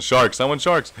 I want sharks.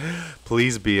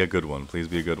 Please be a good one. Please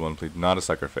be a good one. Please, not a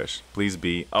sucker fish. Please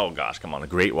be, oh gosh, come on, a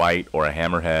great white or a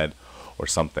hammerhead or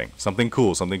something. Something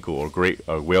cool. Or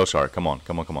a whale shark. Come on.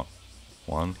 Come on.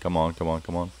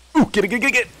 Ooh, get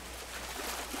it.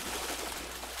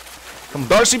 Come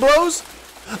Darcy blows.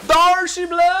 Darcy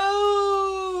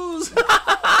blows!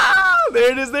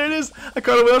 There it is. I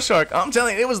caught a whale shark. I'm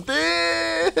telling you, it was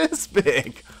this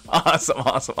big. Awesome.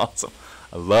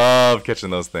 I love catching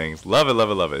those things. Love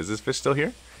it. Is this fish still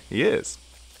here? He is.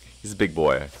 He's a big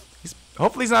boy.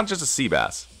 Hopefully he's not just a sea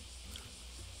bass.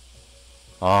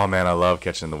 Oh man, I love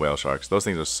catching the whale sharks. Those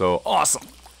things are so awesome.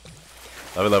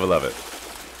 Love it.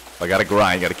 I gotta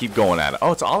grind. Gotta keep going at it.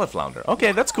 Oh, it's an olive flounder.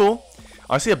 Okay, that's cool.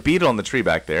 I see a beetle on the tree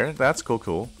back there. That's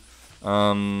cool.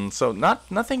 So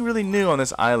nothing really new on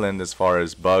this island as far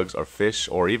as bugs or fish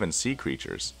or even sea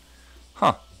creatures.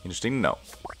 Huh. Interesting to know.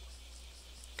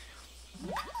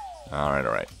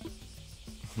 Alright.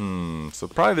 So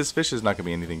probably this fish is not going to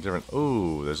be anything different.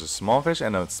 Ooh, there's a small fish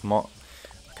and a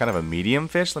kind of a medium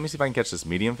fish. Let me see if I can catch this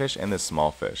medium fish and this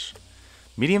small fish.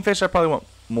 Medium fish I probably want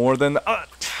more than the...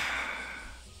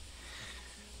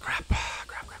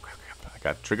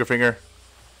 Got trigger finger.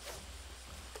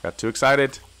 Got too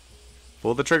excited.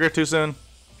 Pulled the trigger too soon.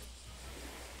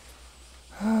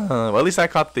 Well, at least I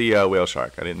caught the whale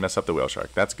shark. I didn't mess up the whale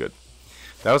shark. That's good.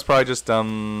 That was probably just,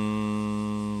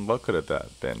 what could it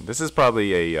have been? This is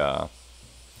probably a,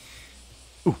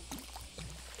 ooh.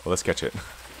 Well, let's catch it.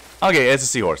 Okay, it's a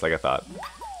seahorse, like I thought.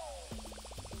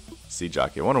 Sea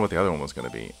jockey. I wonder what the other one was going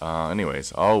to be.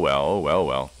 Anyways. Oh, well, oh, well,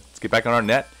 well. Let's get back on our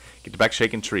net. Get back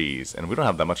shaking trees. And we don't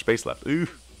have that much space left. Ooh.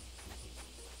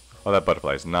 Oh, that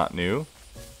butterfly is not new.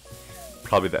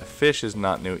 Probably that fish is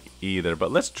not new either.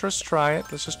 But let's just try it.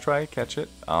 Let's just try it. Catch it.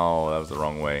 Oh, that was the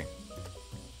wrong way.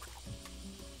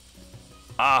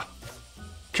 Ah!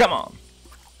 Come on!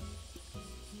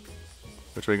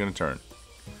 Which way are you going to turn?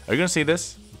 Are you going to see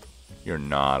this? You're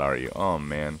not, are you? Oh,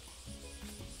 man.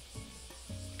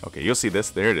 Okay, you'll see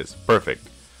this. There it is. Perfect.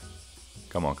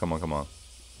 Come on, come on, come on.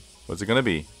 What's it going to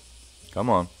be? Come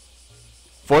on.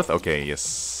 Fourth? Okay,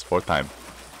 yes. Fourth time.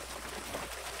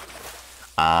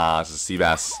 Ah, it's a sea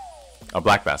bass. Oh,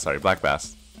 black bass. Sorry, black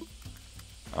bass.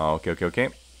 Oh, okay, okay, okay.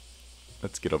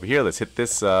 Let's get over here. Let's hit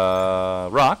this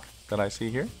rock that I see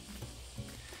here.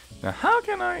 Now, how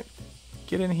can I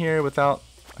get in here without...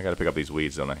 I gotta pick up these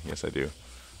weeds, don't I? Yes, I do.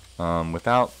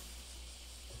 Without...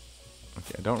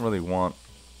 Okay, I don't really want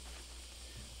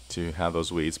to have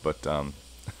those weeds, but let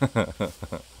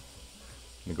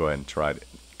me go ahead and try it.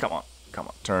 Come on, come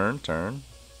on. Turn, turn.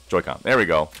 Joy-Con. There we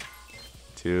go.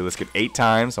 2. Let's get 8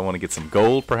 times. I want to get some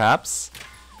gold, perhaps.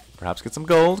 Perhaps get some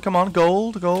gold. Come on,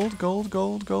 gold, gold, gold,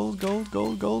 gold, gold, gold,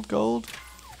 gold, gold, gold.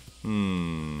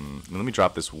 Let me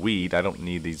drop this weed. I don't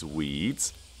need these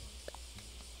weeds.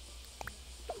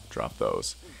 Drop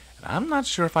those. And I'm not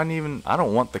sure if I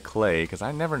don't want the clay, because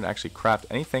I never actually craft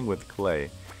anything with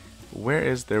clay. Where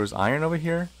is... There was iron over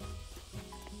here?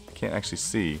 I can't actually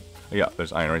see. Oh, yeah,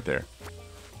 there's iron right there.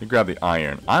 Let me grab the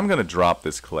iron. I'm going to drop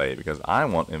this clay, because I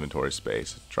want inventory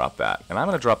space. Drop that. And I'm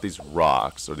going to drop these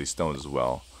rocks, or these stones as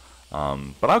well.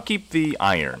 But I'll keep the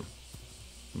iron.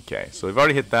 Okay, so we've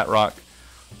already hit that rock.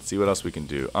 Let's see what else we can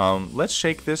do. Let's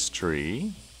shake this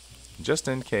tree, just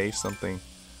in case something...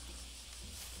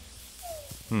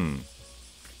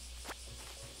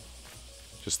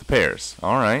 Just the pears.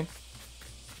 Alright.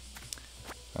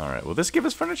 Alright, will this give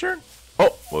us furniture?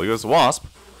 Oh, well, it goes wasp.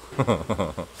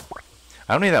 I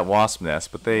don't need that wasp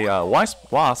nest, but they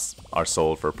wasps are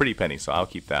sold for a pretty penny, so I'll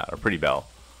keep that. Or pretty bell.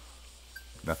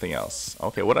 Nothing else.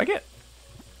 Okay, what did I get?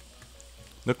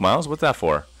 Nook Miles, what's that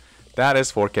for? That is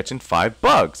for catching 5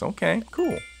 bugs. Okay,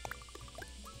 cool.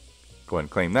 Go ahead and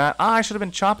claim that. Ah, I should have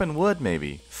been chopping wood,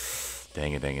 maybe.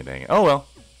 Dang it, dang it, dang it. Oh, well.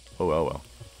 Oh, well, well.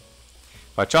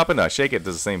 If I chop it and I shake it, it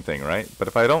does the same thing, right? But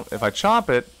if I chop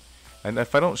it, and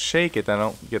if I don't shake it, then I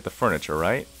don't get the furniture,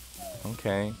 right?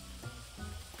 Okay.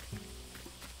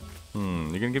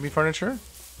 You gonna give me furniture?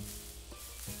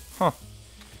 Huh.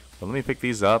 Well, let me pick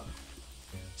these up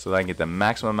so that I can get the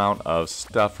maximum amount of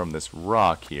stuff from this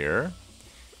rock here.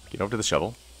 Get over to the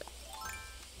shovel.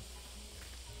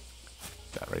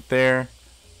 That right there.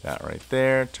 That right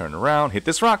there. Turn around. Hit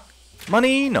this rock.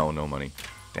 Money? No, no money.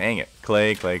 Dang it.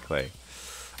 Clay, clay, clay.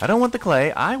 I don't want the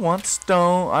clay. I want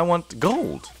stone. I want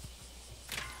gold.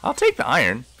 I'll take the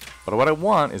iron, but what I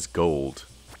want is gold.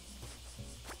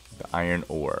 The iron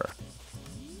ore.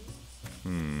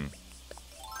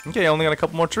 Okay, I only got a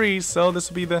couple more trees, so this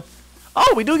will be the...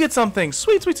 Oh, we do get something.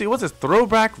 Sweet, sweet, sweet. What's this?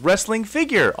 Throwback wrestling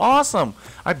figure. Awesome.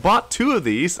 I bought 2 of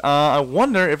these. I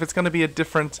wonder if it's going to be a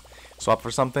different... Swap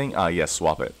for something? Yes,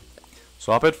 swap it.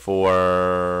 Swap it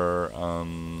for...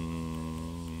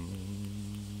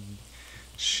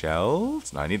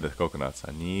 Shells? No, I need the coconuts.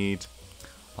 I need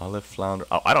olive flounder.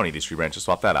 Oh, I don't need these tree branches.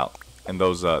 Swap that out. And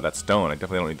those, that stone. I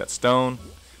definitely don't need that stone.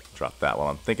 Drop that while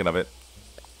I'm thinking of it.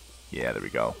 Yeah, there we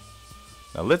go.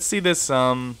 Now let's see this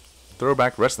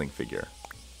throwback wrestling figure.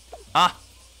 Ah!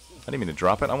 I didn't mean to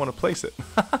drop it. I want to place it.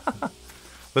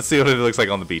 Let's see what it looks like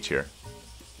on the beach here.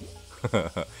 Is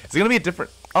it going to be a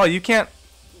different... Oh, you can't...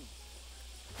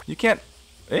 You can't...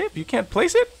 You can't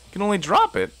place it? You can only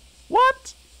drop it.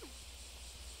 What?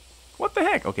 What the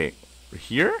heck? Okay.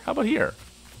 Here? How about here?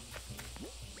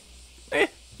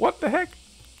 What the heck?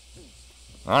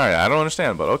 Alright, I don't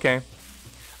understand, but okay.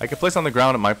 I can place on the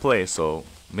ground at my place, so...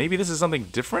 Maybe this is something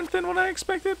different than what I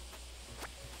expected?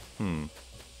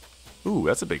 Ooh,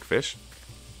 that's a big fish.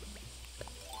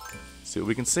 See what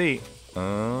we can see.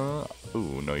 Ooh,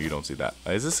 no, you don't see that.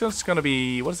 Is this just gonna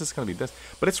be... What is this gonna be? This,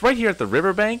 but it's right here at the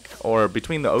riverbank, or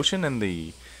between the ocean and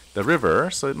the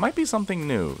river, so it might be something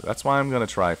new. That's why I'm gonna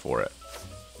try for it.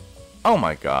 Oh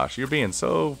my gosh, you're being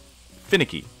so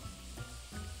finicky.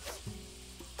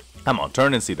 Come on,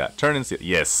 turn and see that. Turn and see it.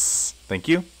 Yes. Thank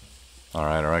you.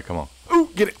 Alright, come on. Ooh,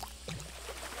 get it.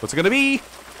 What's it gonna be?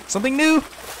 Something new?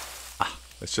 Ah,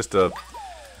 it's just a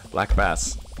black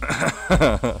bass.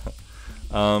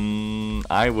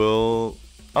 I will...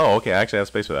 Oh, okay, I actually have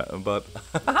space for that, but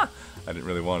I didn't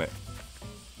really want it.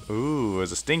 Ooh,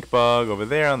 there's a stink bug over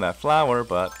there on that flower,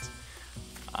 but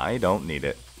I don't need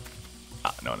it.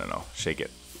 Ah, no, no, no. Shake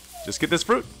it. Just get this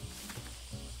fruit.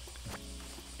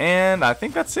 And I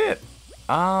think that's it.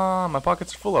 Ah, my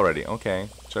pockets are full already. Okay.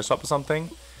 Should I swap with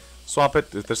something? Swap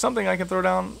it. If there's something I can throw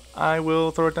down, I will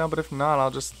throw it down. But if not,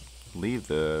 I'll just leave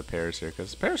the pears here.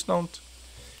 Because pears don't...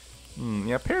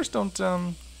 yeah, pears don't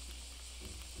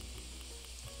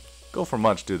go for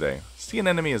much, do they? See an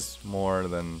enemy is more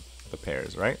than the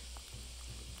pears, right?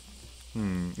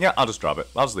 Yeah, I'll just drop it.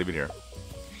 I'll just leave it here.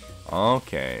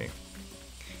 Okay.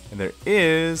 And there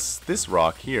is this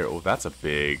rock here. Oh, that's a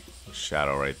big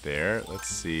shadow right there. Let's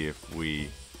see if we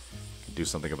can do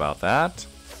something about that.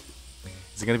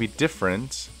 Is it going to be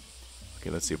different? Okay,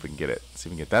 let's see if we can get it. See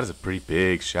if we can get that. Is a pretty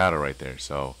big shadow right there.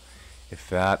 So if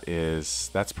that is,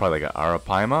 that's probably like an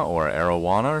Arapaima or an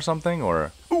Arowana or something.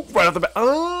 Or ooh, right off the bat.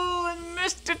 Oh, I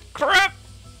missed it. Crap.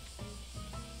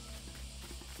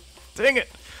 Dang it.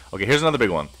 Okay, here's another big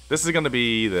one. This is going to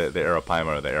be the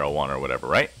Arapaima or the Arowana or whatever,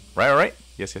 right? Right, all right?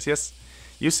 Yes, yes, yes.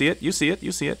 You see it, you see it,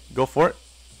 you see it. Go for it.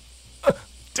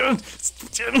 Dang it,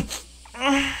 dang it,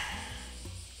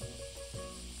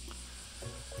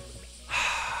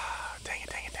 dang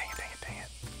it, dang it, dang it.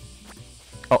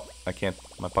 Oh, I can't.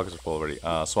 My pockets are full already.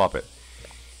 Swap it.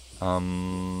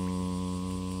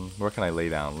 Where can I lay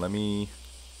down? Let me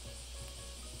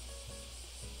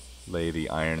lay the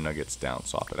iron nuggets down.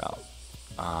 Swap it out.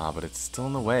 Ah, but it's still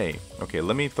in the way. Okay,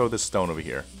 let me throw this stone over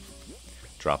here.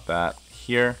 Drop that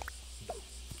here.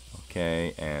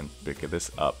 Okay, and pick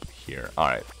this up here.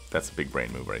 Alright, that's a big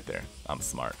brain move right there. I'm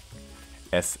smart.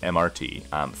 SMRT,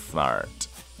 I'm smart.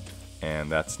 And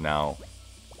that's now...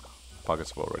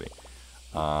 Pockets full already.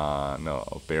 No,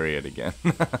 I'll bury it again.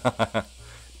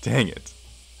 Dang it.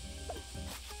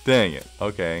 Dang it.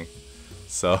 Okay.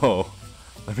 So,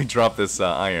 let me drop this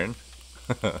iron.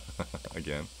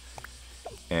 Again.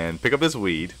 And pick up this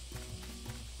weed.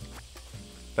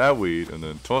 That weed, and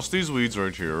then toss these weeds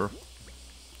right here.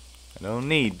 I don't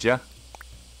need ya.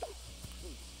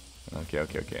 Okay,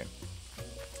 okay, okay.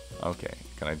 Okay,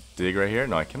 can I dig right here?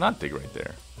 No, I cannot dig right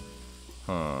there.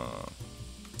 Huh.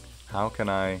 How can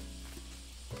I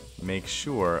make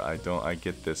sure I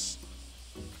get this?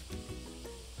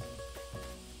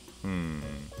 The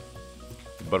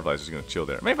butterfly's just gonna chill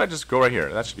there. Maybe if I just go right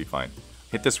here, that should be fine.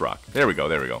 Hit this rock. There we go,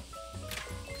 there we go.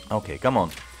 Okay, come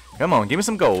on. Come on, give me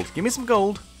some gold. Give me some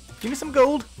gold. Give me some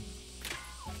gold.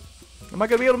 Am I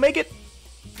going to be able to make it?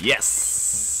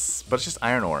 Yes! But it's just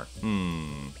iron ore.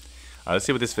 Alright, let's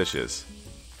see what this fish is.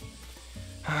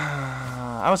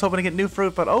 I was hoping to get new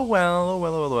fruit, but oh well, oh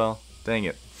well, oh well. Dang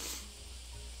it.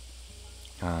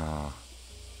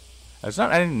 It's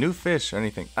not any new fish or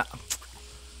anything.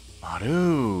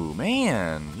 Maru,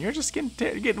 man, you're just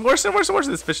getting worse and worse and worse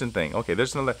with this fishing thing. Okay,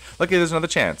 there's another. Lucky there's another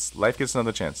chance. Life gets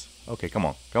another chance. Okay, come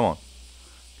on, come on,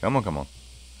 come on, come on.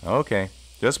 Okay,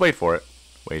 just wait for it.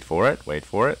 Wait for it. Wait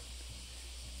for it.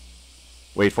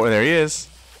 Wait for it. There he is.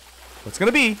 What's it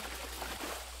gonna be?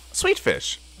 Sweet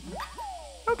fish.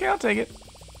 Okay, I'll take it.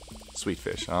 Sweet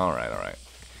fish. All right, all right.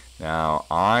 Now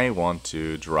I want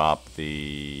to drop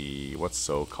the what's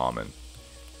so common.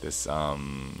 This,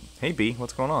 hey bee,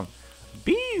 what's going on?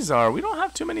 Bees we don't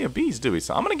have too many of bees, do we?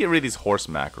 So I'm gonna get rid of these horse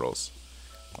mackerels.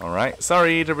 Alright,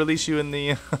 sorry to release you in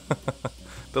the,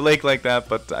 the lake like that,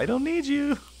 but I don't need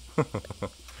you.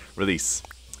 Release.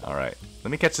 Alright,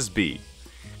 let me catch this bee.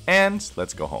 And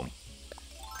let's go home.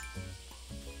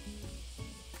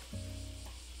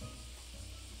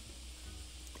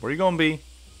 Where you going, bee?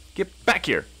 Get back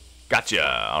here. Gotcha.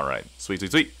 Alright, sweet,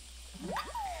 sweet, sweet.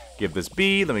 Give this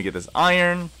bee, let me get this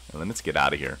iron, and then let's get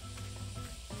out of here.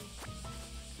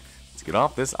 Let's get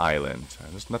off this island.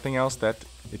 There's nothing else that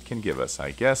it can give us, I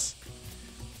guess.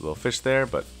 A little fish there,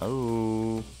 but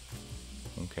oh.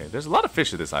 Okay, there's a lot of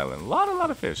fish at this island. A lot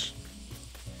of fish.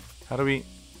 How do we...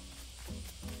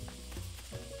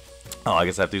 Oh, I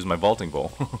guess I have to use my vaulting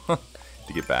bowl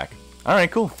to get back. Alright,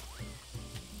 cool.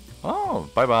 Oh,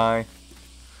 bye-bye.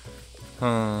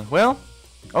 Well,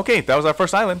 okay, that was our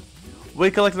first island. We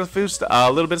collected the food,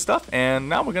 a little bit of stuff, and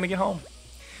now we're gonna get home.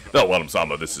 Bell Bottom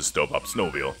Samba, this is Stovetop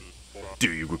Snowmobile. Do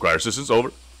you require assistance?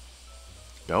 Over.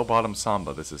 Bell Bottom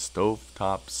Samba, this is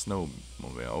Stovetop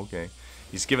Snowmobile. Okay,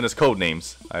 he's giving us code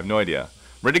names. I have no idea.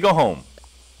 Ready to go home.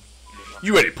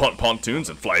 You ready to punt pontoons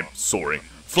and fly soaring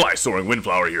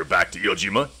windflower here back to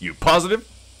Iwo? You positive?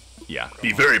 Yeah.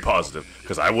 Be very positive,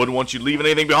 because I wouldn't want you leaving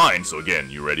anything behind. So again,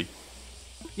 you ready?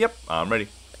 Yep, I'm ready.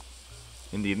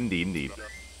 Indeed, indeed, indeed.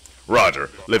 Roger.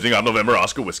 Lifting off November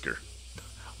Oscar Whisker.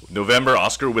 November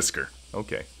Oscar Whisker.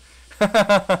 Okay.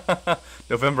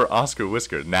 November Oscar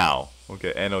Whisker. Now.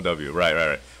 Okay, N-O-W.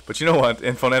 Right. But you know what?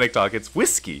 In phonetic talk, it's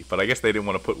whiskey. But I guess they didn't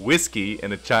want to put whiskey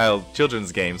in a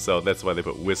children's game, so that's why they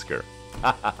put whisker.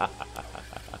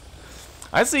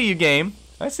 I see you, game.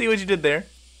 I see what you did there.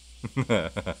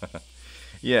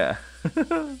 Yeah.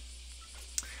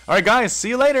 Alright, guys. See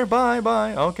you later. Bye.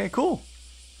 Okay, cool.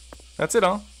 That's it,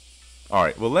 huh?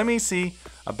 Alright, well, let me see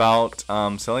about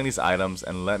selling these items,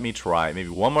 and let me try maybe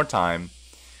one more time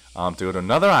to go to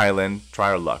another island, try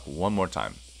our luck one more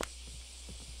time.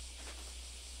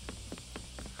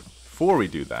 Before we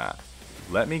do that,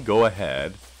 let me go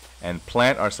ahead and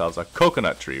plant ourselves a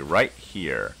coconut tree right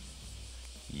here.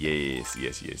 Yes.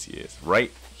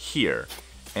 Right here.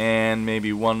 And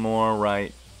maybe one more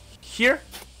right here.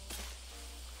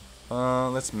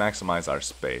 Let's maximize our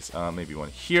space. Maybe one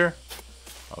here.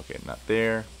 Okay, not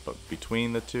there, but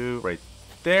between the two, right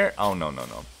there. Oh, no.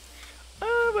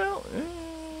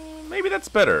 Maybe that's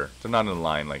better. They're not in a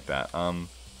line like that. Can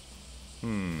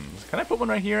I put one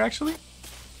right here, actually?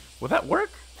 Will that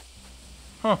work?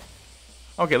 Huh.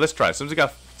 Okay, let's try. Since we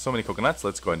got so many coconuts,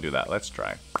 let's go ahead and do that. Let's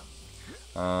try.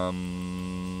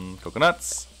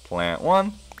 Coconuts. Plant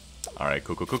one. Alright,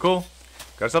 cool. Got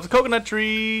ourselves a coconut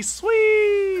tree.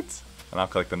 Sweet! And I'll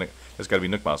collect the nook. There's got to be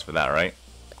nook mouse for that, right?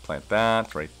 Plant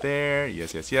that right there.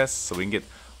 Yes. So we can get,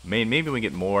 maybe we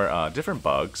can get more different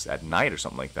bugs at night or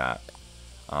something like that.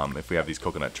 If we have these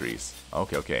coconut trees.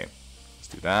 Okay. Let's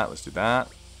do that.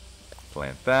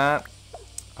 Plant that.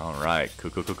 Alright,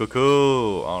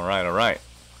 cool. Alright.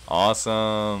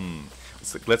 Awesome.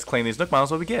 Let's claim these nook miles.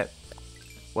 What do we get?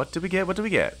 What do we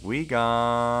get? We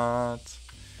got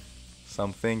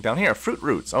something down here. Fruit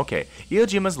roots. Okay.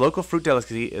 Ichiban's local fruit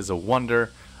delicacy is a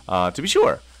wonder, to be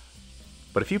sure.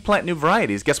 But if you plant new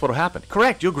varieties, guess what will happen?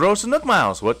 Correct, you'll grow some nook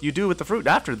miles. What you do with the fruit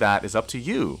after that is up to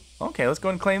you. Okay, let's go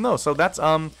ahead and claim those. So that's,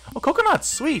 coconuts.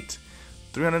 Sweet.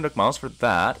 300 nook miles for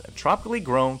that. A tropically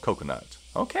grown coconut.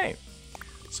 Okay.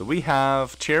 So we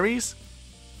have cherries.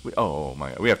 We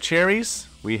have cherries.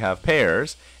 We have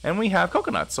pears. And we have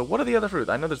coconuts. So what are the other fruits?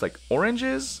 I know there's like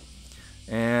oranges.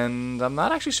 And I'm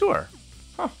not actually sure.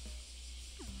 Huh.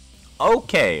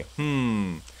 Okay.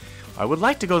 I would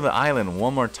like to go to the island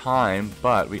one more time,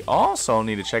 but we also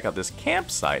need to check out this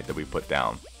campsite that we put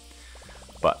down.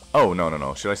 But,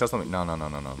 no. Should I sell something?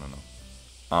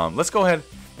 No. Let's go ahead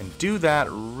and do that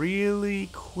really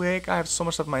quick. I have so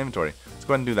much stuff in my inventory. Let's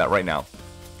go ahead and do that right now.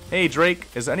 Hey, Drake,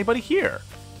 is anybody here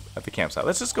at the campsite?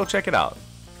 Let's just go check it out.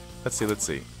 Let's see.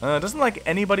 It doesn't look like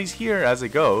anybody's here as it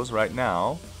goes right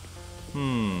now.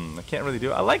 I can't really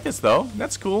do it. I like this, though.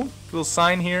 That's cool. Little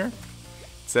sign here.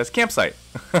 It says campsite.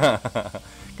 Got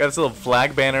this little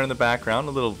flag banner in the background,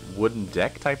 a little wooden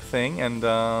deck type thing, and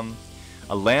a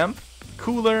lamp,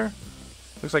 cooler.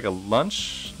 Looks like a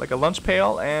lunch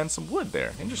pail, and some wood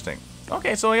there. Interesting.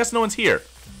 Okay, so I guess no one's here.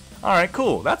 All right,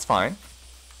 cool. That's fine.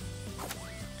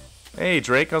 Hey,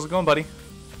 Drake, how's it going, buddy?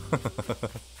 You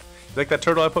like that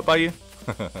turtle I put by you?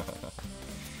 Alright,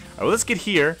 well, let's get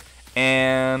here.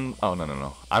 And, oh,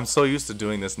 no. I'm so used to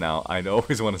doing this now. I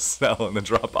always want to sell in the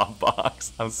drop-off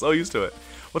box. I'm so used to it.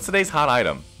 What's today's hot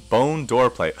item? Bone door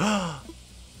plate.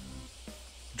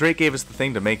 Drake gave us the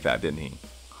thing to make that, didn't he?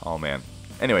 Oh, man.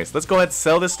 Anyways, let's go ahead and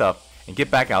sell this stuff and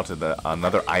get back out to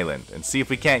another island and see if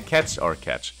we can't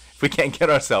if we can't get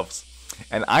ourselves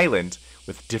an island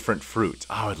with different fruit.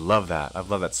 Oh, I'd love that. I'd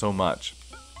love that so much.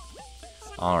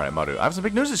 Alright, Maru. I have some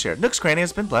big news to share. Nook's Cranny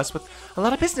has been blessed with a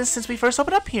lot of business since we first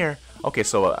opened up here. Okay,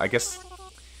 so I guess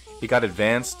he got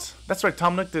advanced. That's right,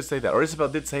 Tom Nook did say that. Or Isabel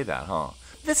did say that, huh?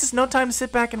 This is no time to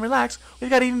sit back and relax.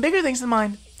 We've got even bigger things in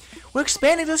mind. We're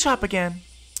expanding the shop again.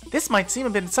 This might seem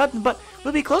a bit sudden, but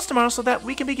we'll be closed tomorrow so that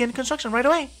we can begin construction right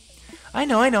away. I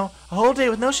know. A whole day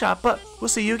with no shop, but we'll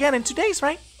see you again in 2 days,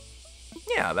 right?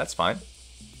 Yeah, that's fine.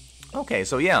 Okay,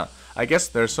 so yeah. I guess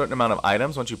there's a certain amount of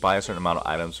items. Once you buy a certain amount of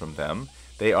items from them,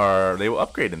 they will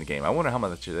upgrade in the game. I wonder how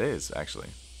much it is, actually.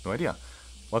 No idea.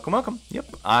 Welcome.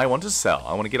 Yep. I want to sell.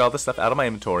 I want to get all this stuff out of my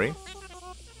inventory.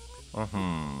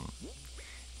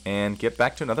 And get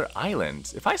back to another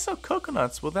island. If I sell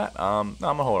coconuts, will that... No, I'm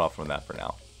going to hold off from that for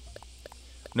now.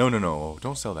 No.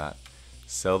 Don't sell that.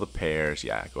 Sell the pears.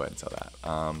 Yeah, go ahead and sell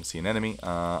that. See an enemy.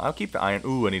 I'll keep the iron.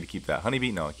 Ooh, I need to keep that.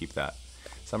 Honeybee? No, I'll keep that.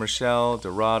 Summer shell.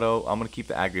 Dorado. I'm going to keep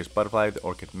the Agrius butterfly. The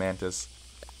orchid mantis.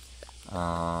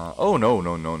 Oh, no.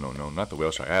 Not the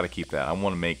whale shark. I gotta keep that. I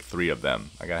want to make 3 of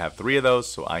them. I gotta have 3 of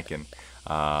those so I can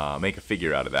make a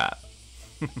figure out of that.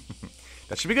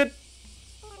 That should be good.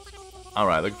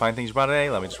 Alright, look, find things you brought today.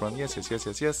 Let me just run.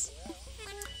 Yes.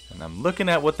 And I'm looking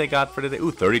at what they got for today.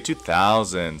 Ooh,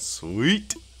 32,000.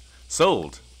 Sweet.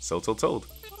 Sold. Sold.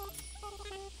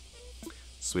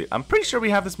 Sweet. I'm pretty sure we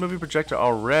have this movie projector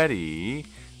already.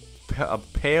 A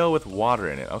pail with water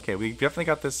in it. Okay, we definitely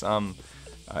got this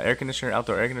air conditioner,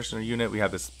 outdoor air conditioner unit. We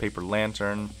have this paper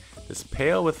lantern. This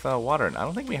pail with water in it. I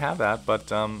don't think we have that,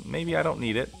 but maybe I don't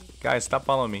need it. Guys, stop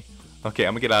following me. Okay,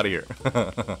 I'm gonna get out of here.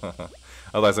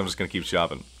 Otherwise, I'm just gonna keep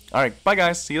shopping. Alright, bye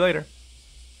guys. See you later.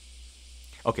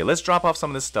 Okay, let's drop off some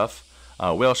of this stuff.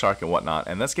 Whale shark and whatnot.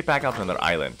 And let's get back out to another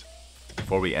island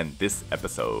before we end this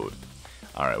episode.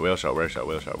 Alright, whale shark. Where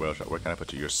can I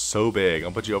put you? You're so big.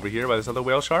 I'll put you over here by this other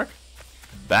whale shark.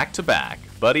 Back to back.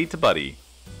 Buddy to buddy.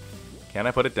 Can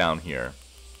I put it down here?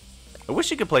 I wish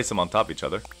you could place them on top of each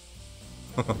other.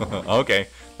 Okay,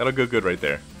 that'll go good right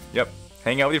there. Yep,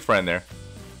 hang out with your friend there.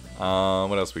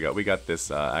 What else we got? We got this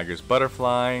Agri's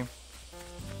butterfly.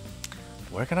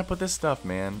 Where can I put this stuff,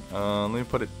 man? Let me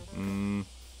put it. I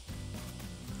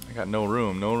got no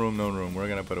room. We're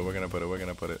gonna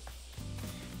put it.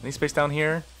 Any space down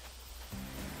here?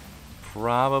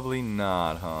 Probably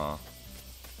not, huh?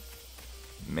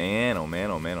 Man, oh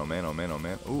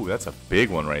man. Ooh, that's a big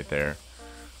one right there.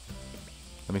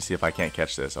 Let me see if I can't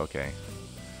catch this. Okay.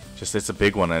 Just, it's a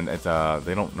big one, and it's,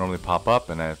 they don't normally pop up,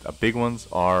 and big ones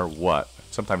are what?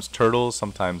 Sometimes turtles,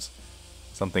 sometimes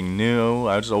something new.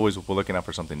 I was just always looking out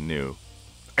for something new.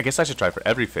 I guess I should try for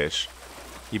every fish.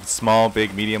 Even small,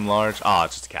 big, medium, large. Ah,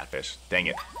 it's just a catfish. Dang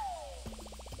it.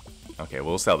 Okay,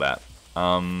 we'll sell that.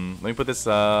 Let me put this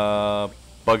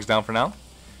bugs down for now.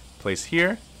 Place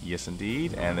here. Yes,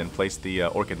 indeed. And then place the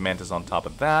orchid mantis on top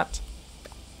of that.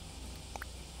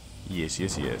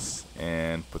 Yes.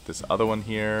 And put this other one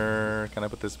here. Can I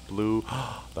put this blue?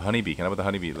 The honeybee. Can I put the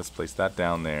honeybee? Let's place that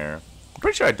down there. I'm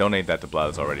pretty sure I donated that to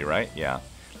Blathers already, right? Yeah.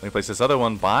 Let me place this other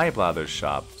one by Blathers'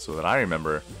 shop so that I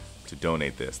remember to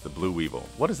donate this. The blue weevil.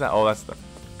 What is that? Oh, that's the...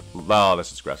 Oh, that's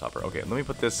just grasshopper. Okay, let me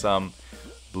put this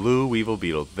blue weevil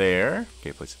beetle there.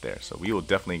 Okay, place it there. So we will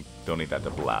definitely donate that to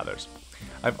Blathers.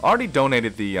 I've already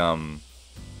donated the...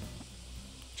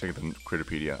 Check the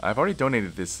Critterpedia. I've already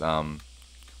donated this...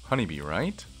 honeybee,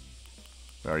 right?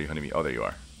 Where are you, honeybee? Oh, there you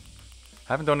are.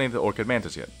 Haven't donated the orchid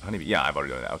mantis yet. Honeybee, yeah, I've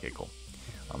already done that. Okay, cool.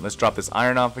 Let's drop this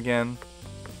iron off again,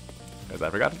 because I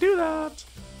forgot to do that.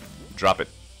 Drop it.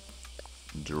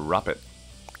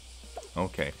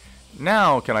 Okay.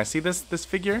 Now, can I see this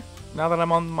figure? Now that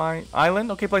I'm on my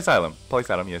island? Okay, place island.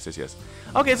 Yes.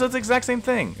 Okay, so it's the exact same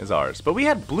thing as ours. But we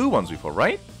had blue ones before,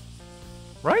 right?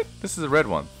 Right? This is a red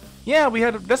one. Yeah,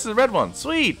 this is a red one.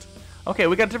 Sweet. Okay,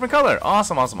 we got a different color.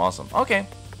 Awesome. Okay.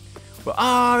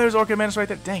 Well, there's Orchid Mantis right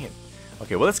there. Dang it.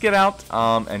 Okay, well, let's get out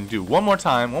and do one more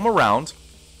round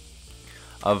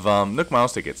of Nook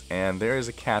Miles tickets. And there is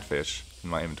a catfish in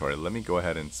my inventory. Let me go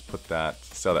ahead and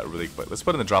sell that really quick. Let's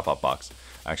put it in the drop-off box,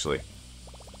 actually.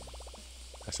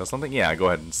 I sell something? Yeah, go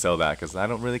ahead and sell that, because I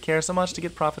don't really care so much to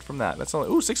get profit from that. That's only,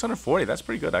 ooh, 640. That's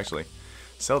pretty good, actually.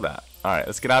 Sell that. All right,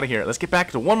 let's get out of here. Let's get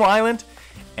back to one more island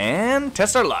and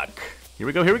test our luck. Here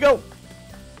we go.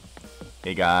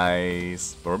 Hey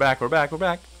guys, we're back. Wilbur,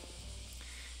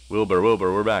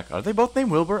 we're back. Are they both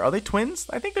named Wilbur? Are they twins?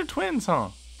 I think they're twins, huh?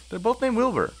 They're both named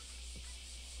Wilbur.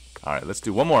 All right, let's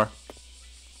do one more.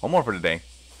 One more for today.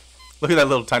 Look at that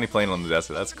little tiny plane on the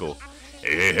desert. That's cool.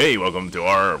 Hey, welcome to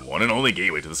our one and only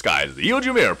gateway to the skies, the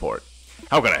Ichibangaming Airport.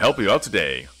 How can I help you out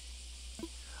today?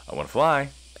 I want to fly.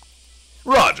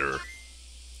 Roger.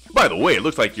 By the way, it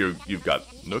looks like you've got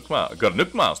a Nook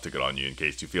Miles ticket on you in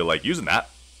case you feel like using that.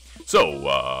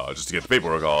 So, just to get the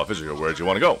paperwork all official, where'd you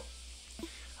want to go?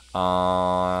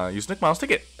 Use Nook Miles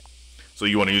ticket. So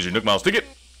you want to use your Nook Miles ticket?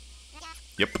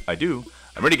 Yep, I do.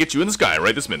 I'm ready to get you in the sky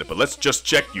right this minute, but let's just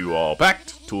check you all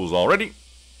packed, tools all ready.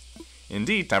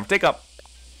 Indeed, time for take-up.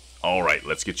 Alright,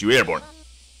 let's get you airborne.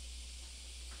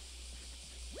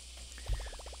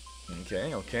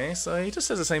 Okay, so he just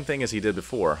says the same thing as he did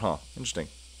before, huh? Interesting.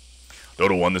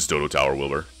 Dodo 1, this Dodo Tower,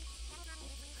 Wilbur.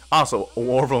 Also,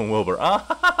 Orville and Wilbur.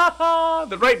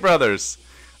 The Wright brothers.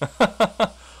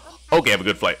 Okay, have a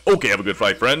good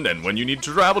flight, friend. And when you need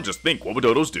to travel, just think, what would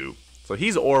Dodos do? So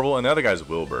he's Orville and the other guy's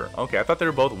Wilbur. Okay, I thought they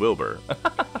were both Wilbur.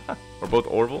 Or both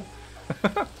Orville?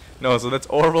 No, so that's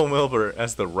Orville and Wilbur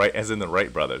as in the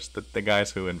Wright brothers, the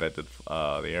guys who invented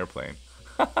the airplane.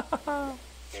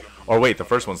 Or wait, the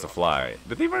first one's to fly.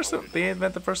 Did they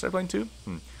invent the first airplane too?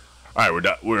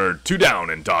 Alright, we're 2 down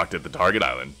and docked at the target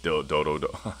island. Delta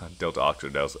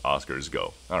Oscars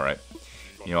go. Alright.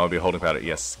 You know, I'll be holding pattern.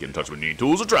 Yes, get in touch with me.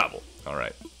 Tools of travel.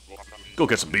 Alright. Go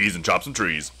catch some bees and chop some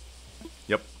trees.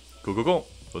 Yep. Cool.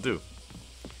 Will do.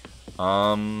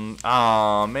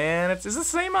 Aw, man. Is this the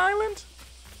same island?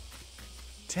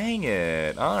 Dang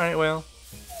it. Alright, well.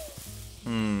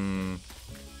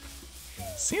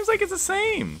 Seems like it's the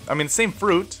same. I mean, same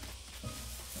fruit.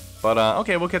 But,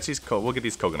 okay, we'll catch these, we'll get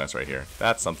these coconuts right here.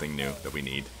 That's something new that we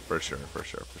need. For sure, for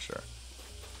sure, for sure.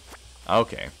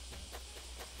 Okay.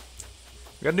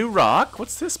 We got a new rock.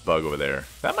 What's this bug over there?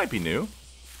 That might be new.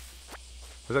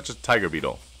 Or is that just a tiger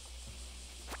beetle?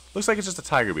 Looks like it's just a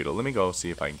tiger beetle. Let me go see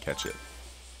if I can catch it.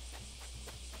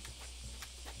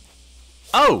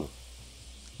 Oh!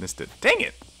 Missed it. Dang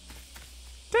it!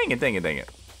 Dang it, dang it, dang it.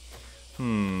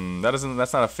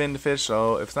 That's not a finned fish,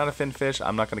 so if it's not a finned fish,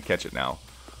 I'm not gonna catch it now.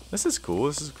 This is cool,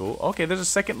 this is cool. Okay, there's a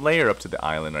second layer up to the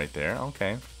island right there.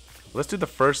 Okay. Let's do the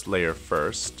first layer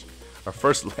first. Or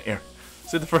first layer.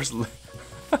 Let's do the first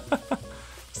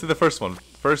let's do the first one.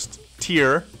 First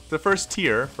tier. The first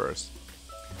tier first.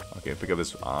 Okay, pick up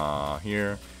this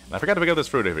here. And I forgot to pick up this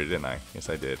fruit over here, didn't I? Yes,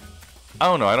 I did.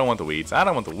 Oh no, I don't want the weeds. I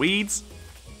don't want the weeds.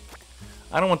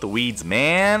 I don't want the weeds,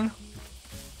 man.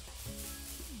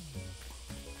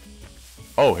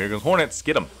 Oh, here goes hornets.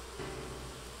 Get them.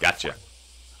 Gotcha.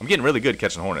 I'm getting really good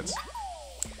catching hornets.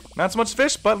 Not so much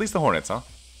fish, but at least the hornets, huh?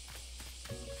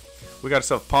 We got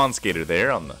ourselves a pond skater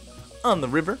there on the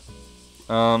river.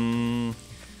 Dang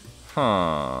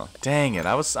it.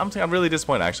 I'm really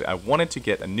disappointed actually. I wanted to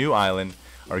get a new island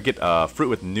or get fruit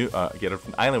with new get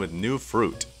an island with new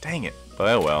fruit. Dang it. But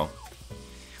oh well.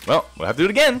 Well, we'll have to do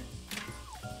it again.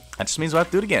 That just means we'll have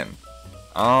to do it again.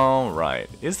 Alright.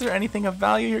 Is there anything of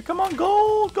value here? Come on,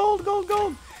 gold, gold, gold,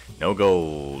 gold. No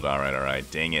gold. Alright,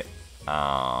 alright. Dang it.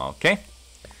 Okay.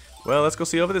 Well, let's go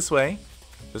see over this way.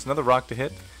 There's another rock to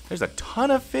hit. There's a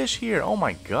ton of fish here. Oh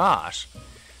my gosh.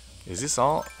 Is this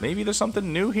all? Maybe there's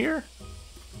something new here?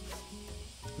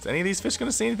 Is any of these fish going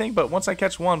to see anything? But once I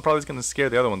catch one, probably it's going to scare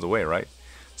the other ones away, right?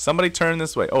 Somebody turn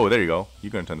this way. Oh, there you go.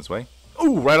 You're going to turn this way.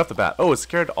 Oh, right off the bat. Oh, it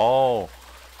scared all.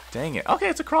 Dang it. Okay,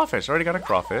 it's a crawfish. Already got a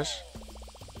crawfish.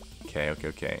 Okay, okay,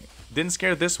 okay. Didn't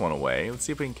scare this one away. Let's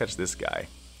see if we can catch this guy.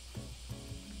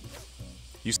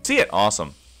 You see it.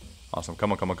 Awesome. Awesome.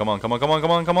 Come on, come on, come on, come on, come on,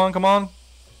 come on, come on, come on.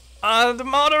 The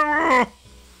mother.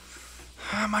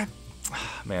 My.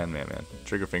 Man, man, man.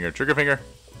 Trigger finger, trigger finger.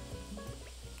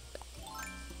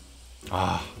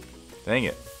 Ah, dang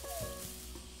it.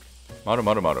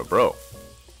 Moto, bro.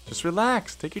 Just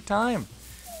relax. Take your time.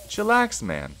 Chillax,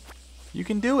 man. You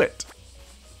can do it.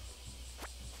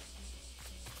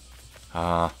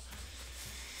 I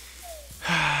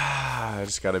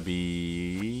just gotta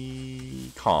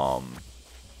be calm.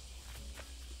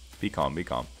 Be calm, be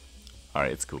calm.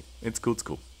 Alright, it's cool. It's cool, it's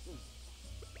cool.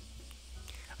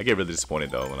 I get really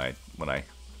disappointed though when I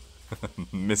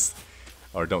miss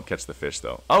or don't catch the fish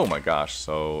though. Oh my gosh,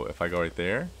 so if I go right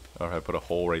there, or if I put a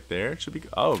hole right there, it should be,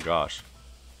 oh gosh.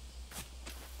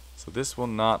 So this will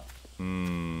not,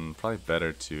 probably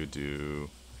better to do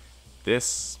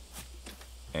this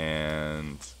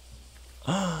and,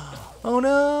 oh no,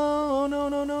 oh no,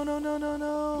 no, no, no, no, no,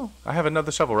 no. I have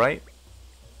another shovel, right?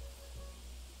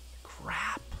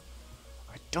 Crap.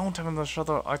 I don't have another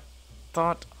shovel. I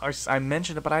thought I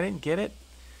mentioned it, but I didn't get it.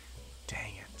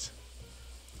 Dang it.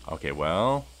 Okay,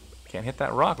 well, can't hit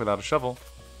that rock without a shovel.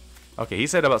 Okay, he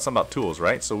said about something about tools,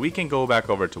 right? So we can go back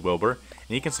over to Wilbur, and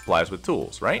he can supply us with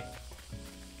tools, right?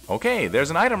 Okay, there's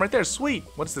an item right there. Sweet.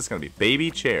 What's this going to be?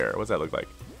 Baby chair. What's that look like?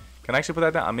 Can I actually put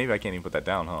that down? Maybe I can't even put that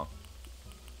down, huh?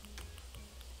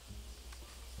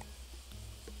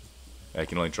 I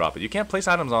can only drop it. You can't place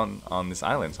items on this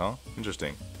island, huh?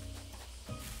 Interesting.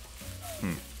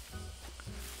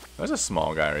 There's a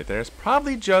small guy right there. It's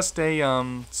probably just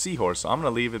a seahorse, so I'm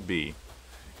going to leave it be.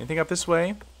 Anything up this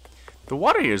way? The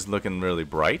water here is looking really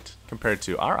bright compared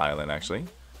to our island, actually.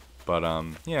 But,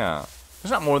 yeah.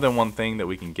 There's not more than one thing that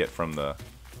we can get from it.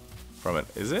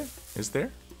 Is it? Is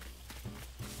there?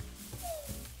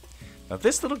 Now,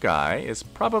 this little guy is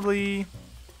probably...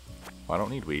 Oh, I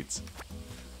don't need weeds.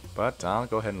 But I'll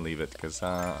go ahead and leave it, because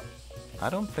I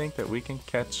don't think that we can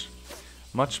catch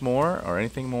much more or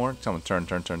anything more. Tell me, turn.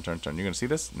 You're going to see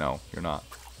this? No, you're not.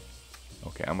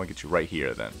 Okay, I'm going to get you right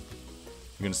here, then.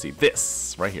 You're going to see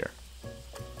this right here.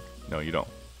 No, you don't.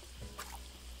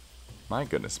 My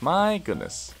goodness, my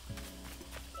goodness.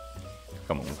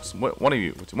 Come on, one of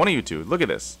you two, look at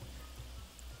this.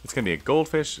 It's going to be a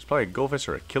goldfish. It's probably a goldfish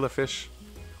or a killifish.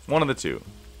 One of the two.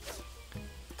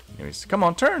 Anyways, come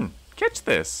on, turn. Catch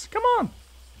this. Come on.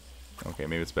 Okay,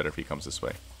 maybe it's better if he comes this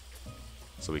way.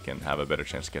 So we can have a better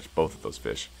chance to catch both of those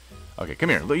fish. Okay, come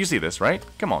here. Look, you see this, right?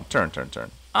 Come on, turn.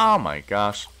 Oh my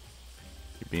gosh.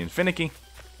 You're being finicky.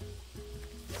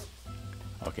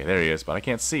 Okay, there he is, but I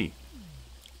can't see.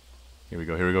 Here we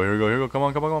go. Come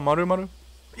on. Maru.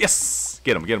 Yes!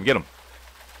 Get him.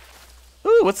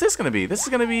 Ooh, what's this gonna be? This is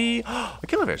gonna be a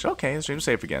killifish. Okay, the stream's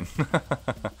safe again.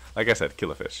 Like I said,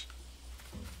 killifish.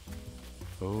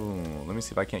 Oh, let me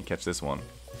see if I can't catch this one.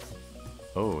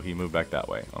 Oh, he moved back that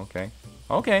way. Okay.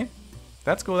 Okay.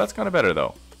 That's cool. That's kind of better,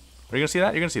 though. Are you gonna see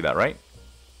that? You're gonna see that, right?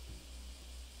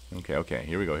 Okay, okay.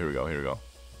 Here we go, here we go, here we go.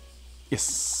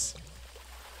 Yes!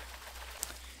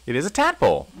 It is a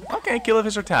tadpole. Okay,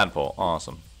 killifish or tadpole.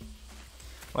 Awesome.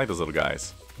 I like those little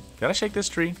guys. Can I shake this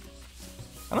tree?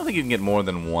 I don't think you can get more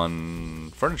than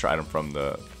one furniture item from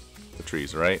the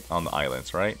trees, right? On the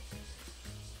islands, right?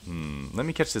 Let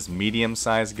me catch this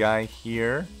medium-sized guy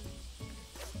here.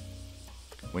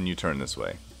 When you turn this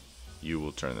way. You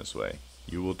will turn this way.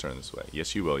 You will turn this way.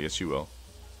 Yes, you will. Yes, you will.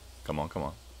 Come on, come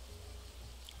on.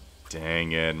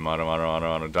 Dang it, Maru, Maru, Maru,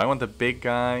 Maru. Do I want the big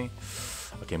guy?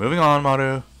 Okay, moving on,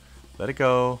 Maru. Let it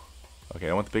go. Okay,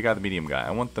 I want the big guy, the medium guy.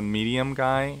 I want the medium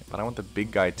guy, but I want the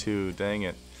big guy too. Dang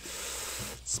it.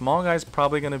 Small guy's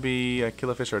probably going to be a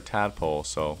killifish or a tadpole,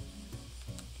 so...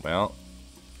 Well,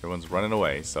 everyone's running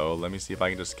away, so let me see if I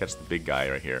can just catch the big guy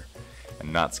right here.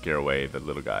 And not scare away the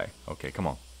little guy. Okay, come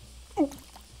on. Ooh.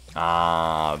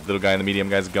 Ah, the little guy and the medium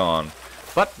guy's gone.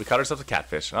 But we caught ourselves a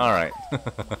catfish. Alright.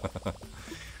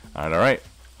 Alright.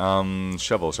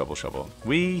 Shovel, shovel, shovel.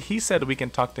 He said we can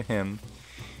talk to him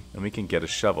and we can get a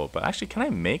shovel. But actually, can I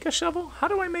make a shovel? How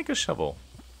do I make a shovel?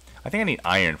 I think I need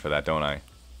iron for that, don't I?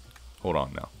 Hold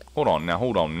on now. Hold on now.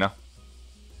 Hold on now.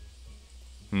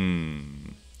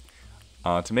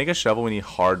 To make a shovel, we need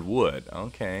hard wood.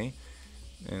 Okay.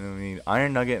 And we need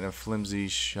iron nugget and a flimsy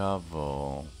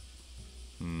shovel.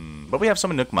 But we have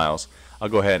some Nook Miles. I'll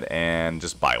go ahead and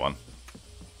just buy one.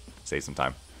 Save some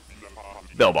time.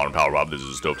 Bell bottom power Rob, this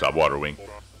is a stovetop water wing.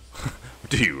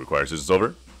 Do you require scissors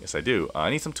over? Yes, I do. I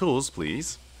need some tools,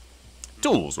 please.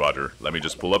 Tools, Roger. Let me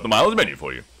just pull up the mileage menu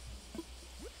for you.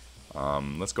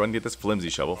 Let's go ahead and get this flimsy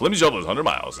shovel. Flimsy shovel is 100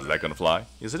 miles. Is that going to fly?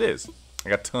 Yes, it is. I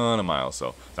got a ton of miles,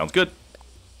 so sounds good.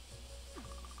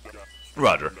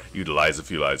 Roger. Utilize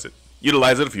if you utilize it.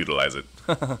 Utilize it if you utilize it.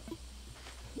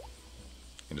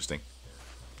 Interesting.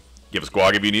 Give a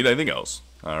squawk if you need anything else.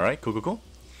 Alright, cool, cool, cool.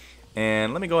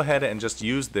 And let me go ahead and just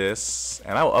use this,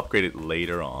 and I will upgrade it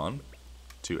later on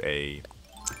to a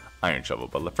iron shovel.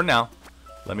 But for now,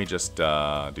 let me just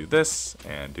do this,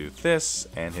 and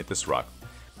hit this rock.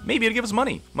 Maybe it'll give us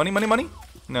money. Money, money, money?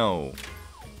 No.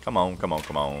 Come on, come on,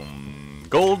 come on.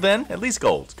 Gold then? At least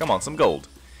gold. Come on, some gold.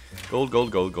 Gold,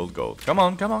 gold, gold, gold, gold. Come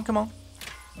on, come on, come on.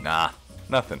 Nah,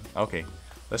 nothing. Okay,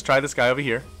 let's try this guy over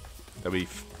here that we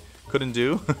couldn't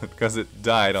do because it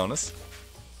died on us.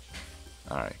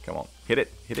 Alright, come on. Hit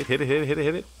it, hit it, hit it, hit it, hit it,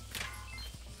 hit it.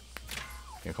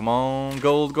 Okay, come on,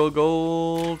 gold, gold,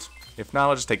 gold. If not,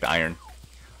 I'll just take the iron.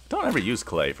 Don't ever use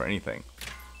clay for anything.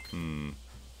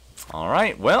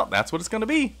 Alright, well, that's what it's going to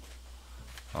be.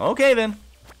 Okay, then.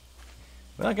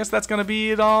 Well, I guess that's going to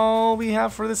be it all we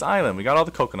have for this island. We got all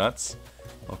the coconuts.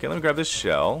 Okay, let me grab this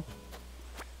shell.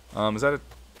 Is that a...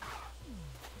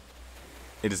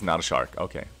 It is not a shark.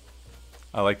 Okay.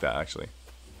 I like that, actually.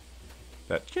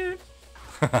 That...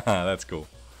 That's cool.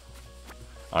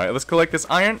 Alright, let's collect this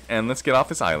iron, and let's get off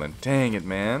this island. Dang it,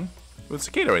 man. With a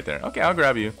cicada right there. Okay, I'll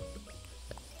grab you.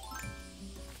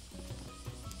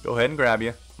 Go ahead and grab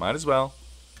you. Might as well.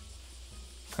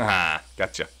 Haha,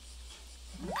 gotcha.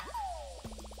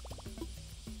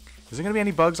 Is there going to be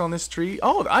any bugs on this tree?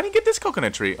 Oh, I didn't get this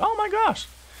coconut tree. Oh my gosh.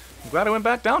 I'm glad I went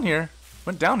back down here.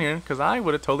 Went down here, because I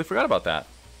would have totally forgot about that.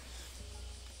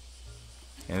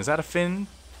 And is that a fin?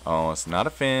 Oh, it's not a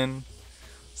fin.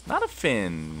 It's not a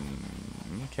fin.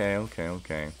 Okay, okay,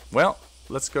 okay. Well,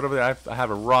 let's go over there. I have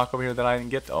a rock over here that I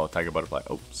didn't get. Oh, tiger butterfly.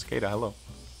 Oh, cicada, hello.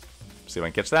 See if I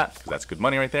can catch that, because that's good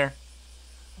money right there.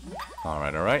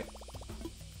 Alright, alright.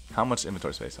 How much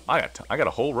inventory space? I got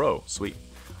a whole row. Sweet.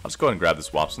 I'll just go ahead and grab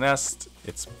this Wasp's Nest.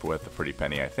 It's worth a pretty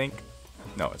penny, I think.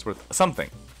 No, it's worth something.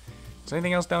 Is there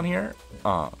anything else down here?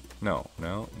 No, no,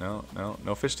 no, no.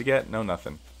 No fish to get, no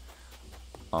nothing.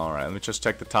 Alright, let me just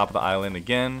check the top of the island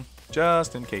again.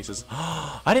 Just in cases.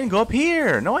 I didn't go up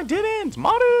here! No, I didn't!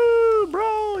 Maru!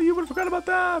 Bro, you would have forgot about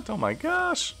that! Oh my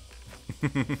gosh!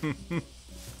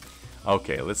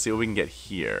 Okay, let's see what we can get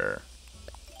here.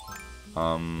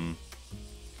 Let me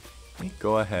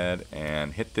go ahead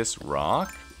and hit this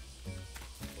rock.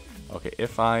 Okay,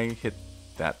 if I hit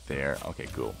that there. Okay,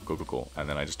 cool. Cool, cool, cool. And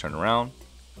then I just turn around.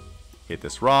 Hit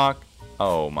this rock.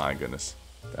 Oh my goodness.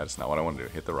 That is not what I want to do.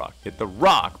 Hit the rock. Hit the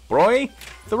rock, bro. Hit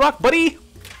the rock, buddy.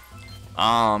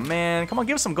 Aw, man. Come on,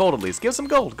 give us some gold at least. Give us some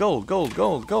gold. Gold, gold,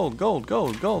 gold, gold, gold,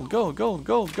 gold, gold, gold, gold,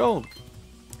 gold, gold.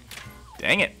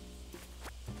 Dang it.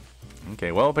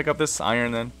 Okay, well, pick up this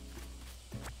iron then.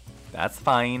 That's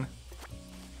fine.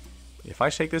 If I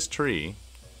shake this tree,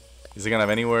 is it gonna have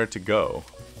anywhere to go?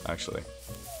 Actually.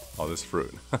 Oh, this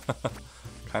fruit.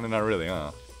 Kinda not really,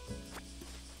 huh?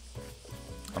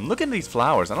 I'm looking at these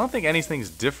flowers. I don't think anything's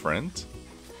different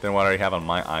than what I have on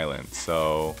my island.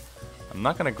 So, I'm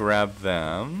not gonna grab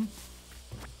them.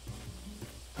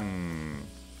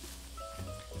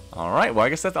 Alright, well I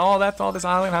guess that's all this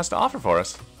island has to offer for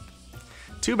us.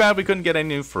 Too bad we couldn't get any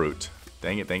new fruit.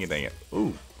 Dang it, dang it, dang it.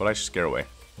 Ooh, what I should scare away.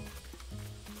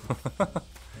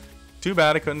 Too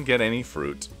bad I couldn't get any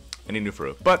fruit. Any new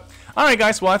fruit. But, alright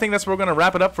guys, well I think that's where we're going to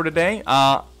wrap it up for today.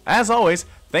 As always,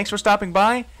 thanks for stopping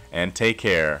by, and take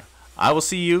care. I will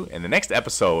see you in the next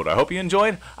episode. I hope you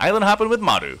enjoyed Island Hopping with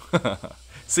Maru.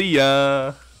 See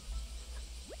ya!